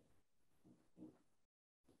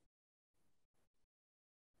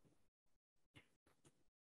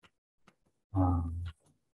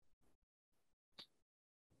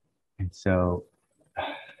 And so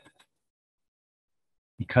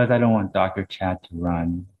because I don't want Dr. Chad to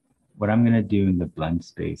run, what I'm going to do in the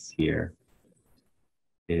Blendspace here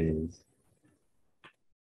is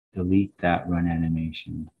delete that run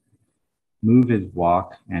animation, move his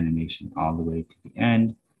walk animation all the way to the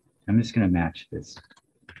end. I'm just going to match this to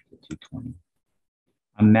 220.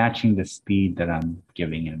 I'm matching the speed that I'm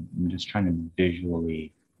giving him. I'm just trying to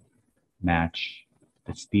visually match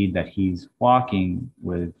the speed that he's walking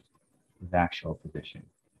with his actual position.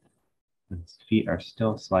 His feet are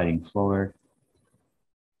still sliding forward.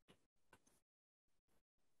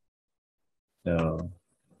 So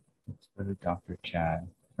let's go to Dr. Chad,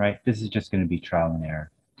 right? This is just going to be trial and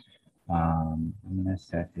error. I'm going to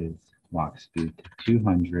set his walk speed to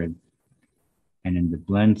 200. And in the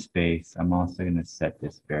Blendspace, I'm also going to set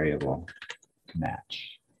this variable to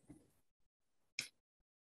match.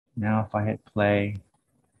 Now, if I hit play,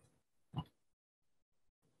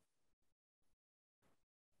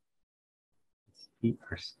 his feet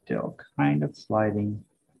are still kind of sliding,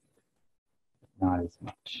 but not as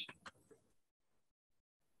much.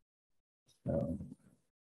 So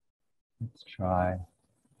let's try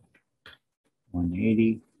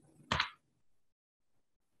 180.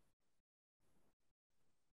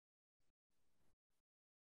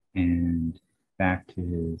 And back to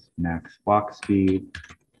his max walk speed.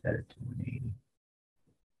 Set it to 180.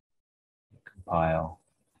 Compile,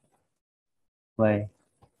 play.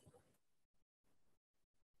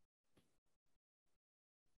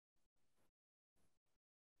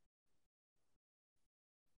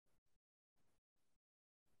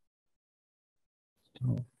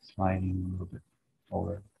 Still sliding a little bit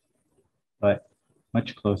forward, but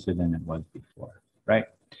much closer than it was before, right?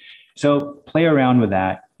 So play around with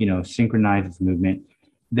that, synchronize its movement.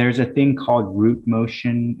 There's a thing called root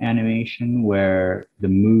motion animation where the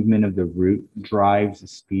movement of the root drives the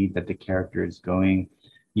speed that the character is going.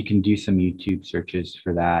 You can do some YouTube searches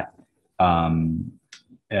for that.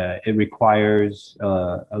 It requires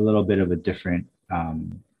a little bit of a different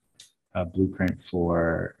blueprint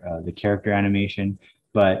for the character animation,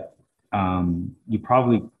 but you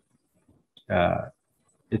probably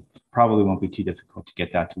it probably won't be too difficult to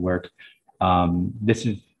get that to work. This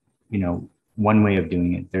is, one way of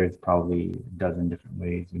doing it. There's probably a dozen different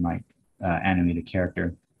ways you might animate a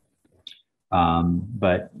character.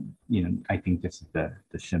 But I think this is the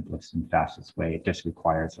simplest and fastest way. It just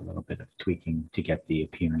requires a little bit of tweaking to get the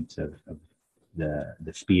appearance of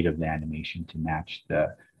the speed of the animation to match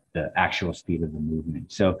the actual speed of the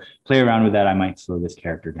movement. So play around with that. I might slow this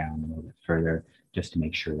character down a little bit further just to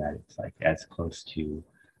make sure that it's like as close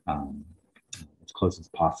as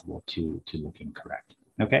possible to looking correct.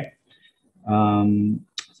 Okay.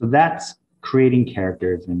 So that's creating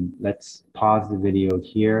characters, and let's pause the video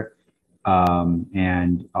here,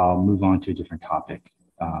 and I'll move on to a different topic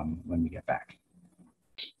when we get back.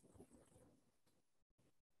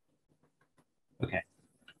 Okay.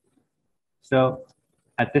 So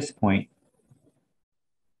at this point,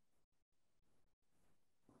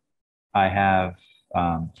 I have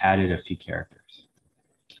added a few characters.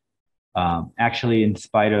 Actually, in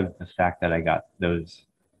spite of the fact that I got those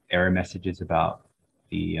error messages about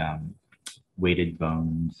the weighted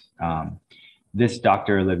bones, this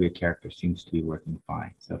Dr. Olivia character seems to be working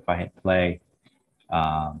fine. So if I hit play,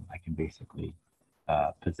 I can basically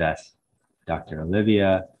possess Dr.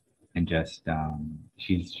 Olivia, and just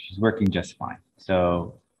she's working just fine.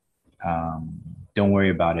 So don't worry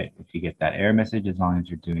about it if you get that error message, as long as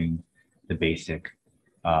you're doing the basic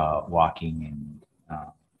walking and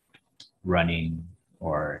running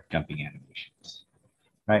or jumping animations,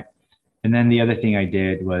 right? And then the other thing I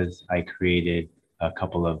did was I created a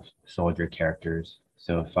couple of soldier characters.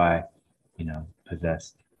 So if I,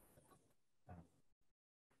 possessed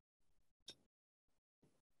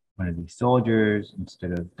one of these soldiers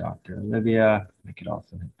instead of Dr. Olivia, I could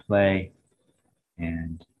also hit play,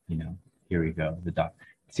 and here we go. The doc.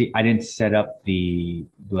 See, I didn't set up the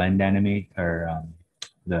blend animate or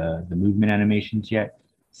the movement animations yet,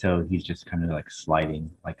 so he's just kind of like sliding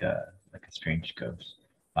like a strange ghost.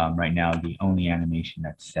 Right now, the only animation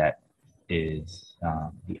that's set is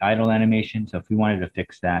the idle animation. So if we wanted to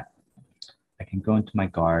fix that, I can go into my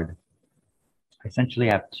guard. I essentially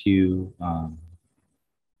have two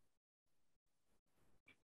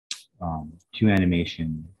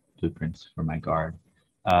animation blueprints for my guard.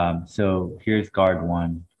 So here's guard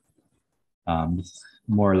one. This is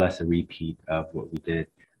more or less a repeat of what we did.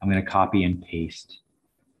 I'm going to copy and paste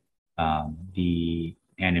the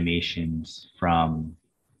animations from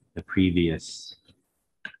the previous,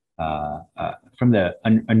 from the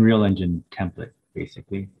Unreal Engine template,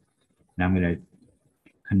 basically. And I'm going to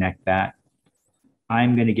connect that.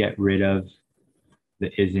 I'm going to get rid of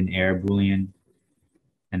the is in air Boolean.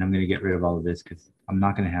 And I'm going to get rid of all of this because I'm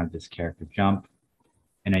not going to have this character jump.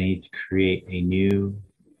 And I need to create a new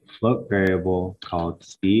float variable called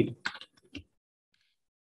speed.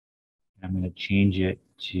 I'm going to change it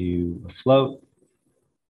to a float,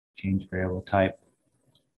 change variable type.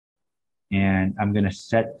 And I'm going to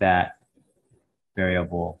set that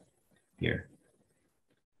variable here.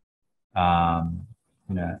 I'm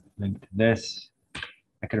going to link to this.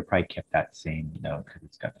 I could have probably kept that same node because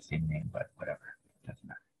it's got the same name, but whatever, it doesn't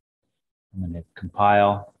matter. I'm going to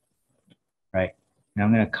compile, right? Now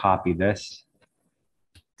I'm going to copy this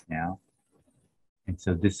now. And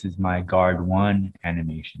so this is my guard one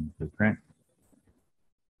animation blueprint.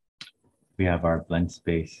 We have our blend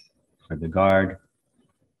space for the guard.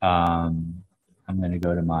 I'm going to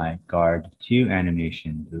go to my guard two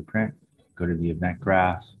animation blueprint, go to the event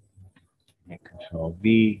graph, hit Control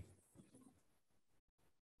V,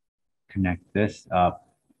 connect this up,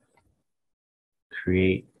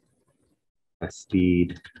 create a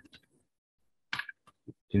speed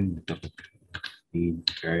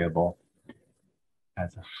variable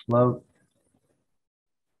as a float,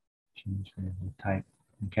 change variable type,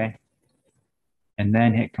 okay? And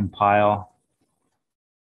then hit compile,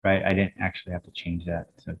 right? I didn't actually have to change that,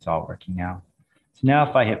 so it's all working now. So now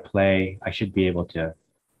if I hit play, I should be able to,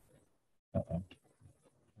 uh-oh.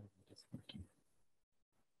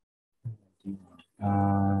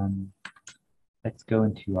 Let's go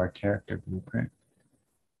into our character blueprint.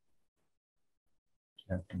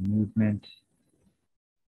 Character movement.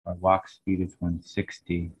 Our walk speed is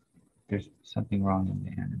 160. There's something wrong in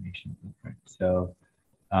the animation blueprint. So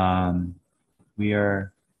we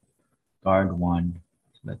are guard 1.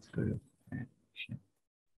 So let's go to animation.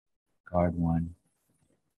 Guard 1.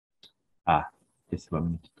 This is what we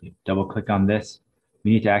need to do. Double click on this.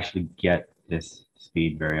 We need to actually get this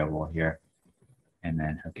speed variable here and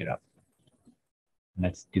then hook it up. And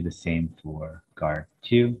let's do the same for guard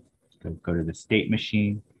 2. Go to the state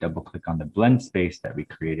machine, double click on the blend space that we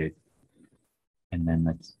created. And then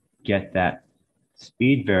let's get that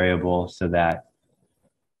speed variable so that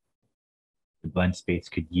the blend space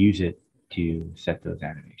could use it to set those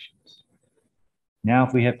animations. Now,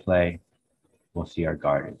 if we hit play, we'll see our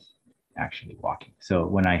guard is actually walking. So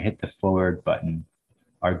when I hit the forward button,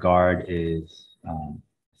 our guard is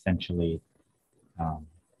essentially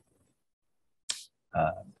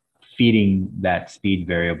feeding that speed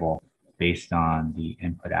variable based on the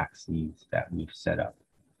input axes that we've set up.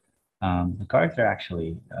 The guards are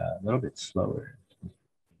actually a little bit slower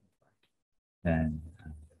than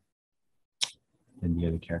the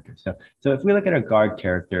other characters. So if we look at a guard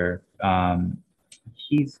character,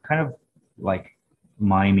 he's kind of like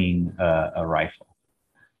miming a rifle.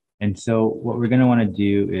 And so what we're going to want to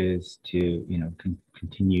do is to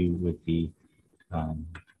continue with the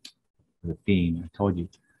theme. I told you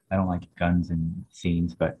I don't like guns and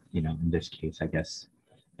scenes, but in this case, I guess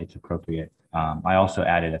it's appropriate. I also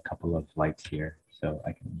added a couple of lights here, so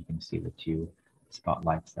you can see the 2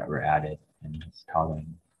 spotlights that were added, and it's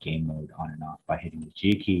toggling game mode on and off by hitting the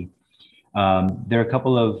G key. There are a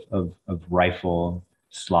couple of rifle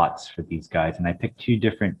slots for these guys, and I picked 2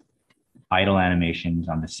 different idle animations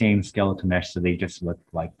on the same skeletal mesh, so they just look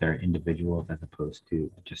like they're individuals as opposed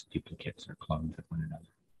to just duplicates or clones of one another.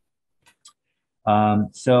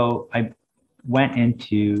 So I went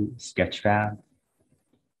into Sketchfab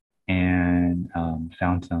and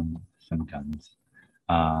found some guns.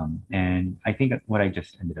 And I think what I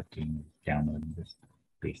just ended up doing is downloading this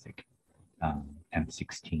basic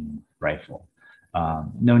M16 rifle.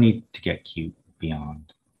 No need to get cute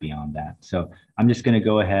beyond that. So I'm just going to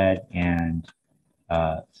go ahead and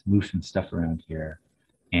move some stuff around here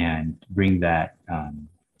and bring that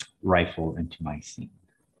rifle into my scene.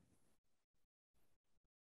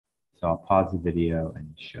 So I'll pause the video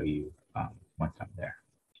and show you once I'm there.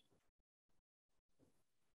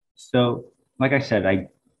 So like I said,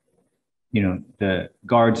 the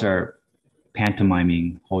guards are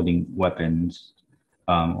pantomiming holding weapons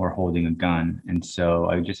or holding a gun. And so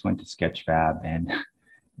I just went to Sketchfab, and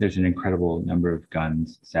there's an incredible number of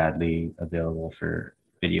guns, sadly, available for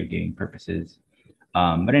video gaming purposes.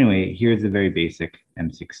 But anyway, here's a very basic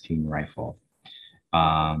M16 rifle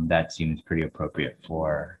that seems pretty appropriate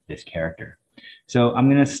for this character. So I'm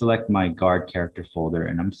going to select my guard character folder,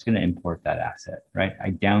 and I'm just going to import that asset, right?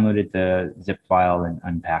 I downloaded the zip file and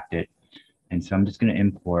unpacked it. And so I'm just going to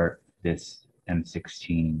import this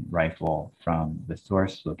M16 rifle from the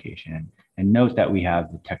source location. And note that we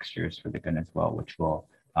have the textures for the gun as well, which will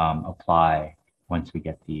apply once we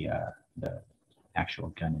get the actual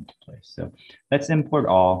gun into place. So let's import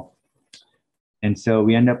all. And so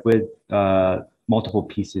we end up with multiple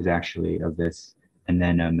pieces actually of this, and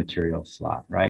then a material slot, right?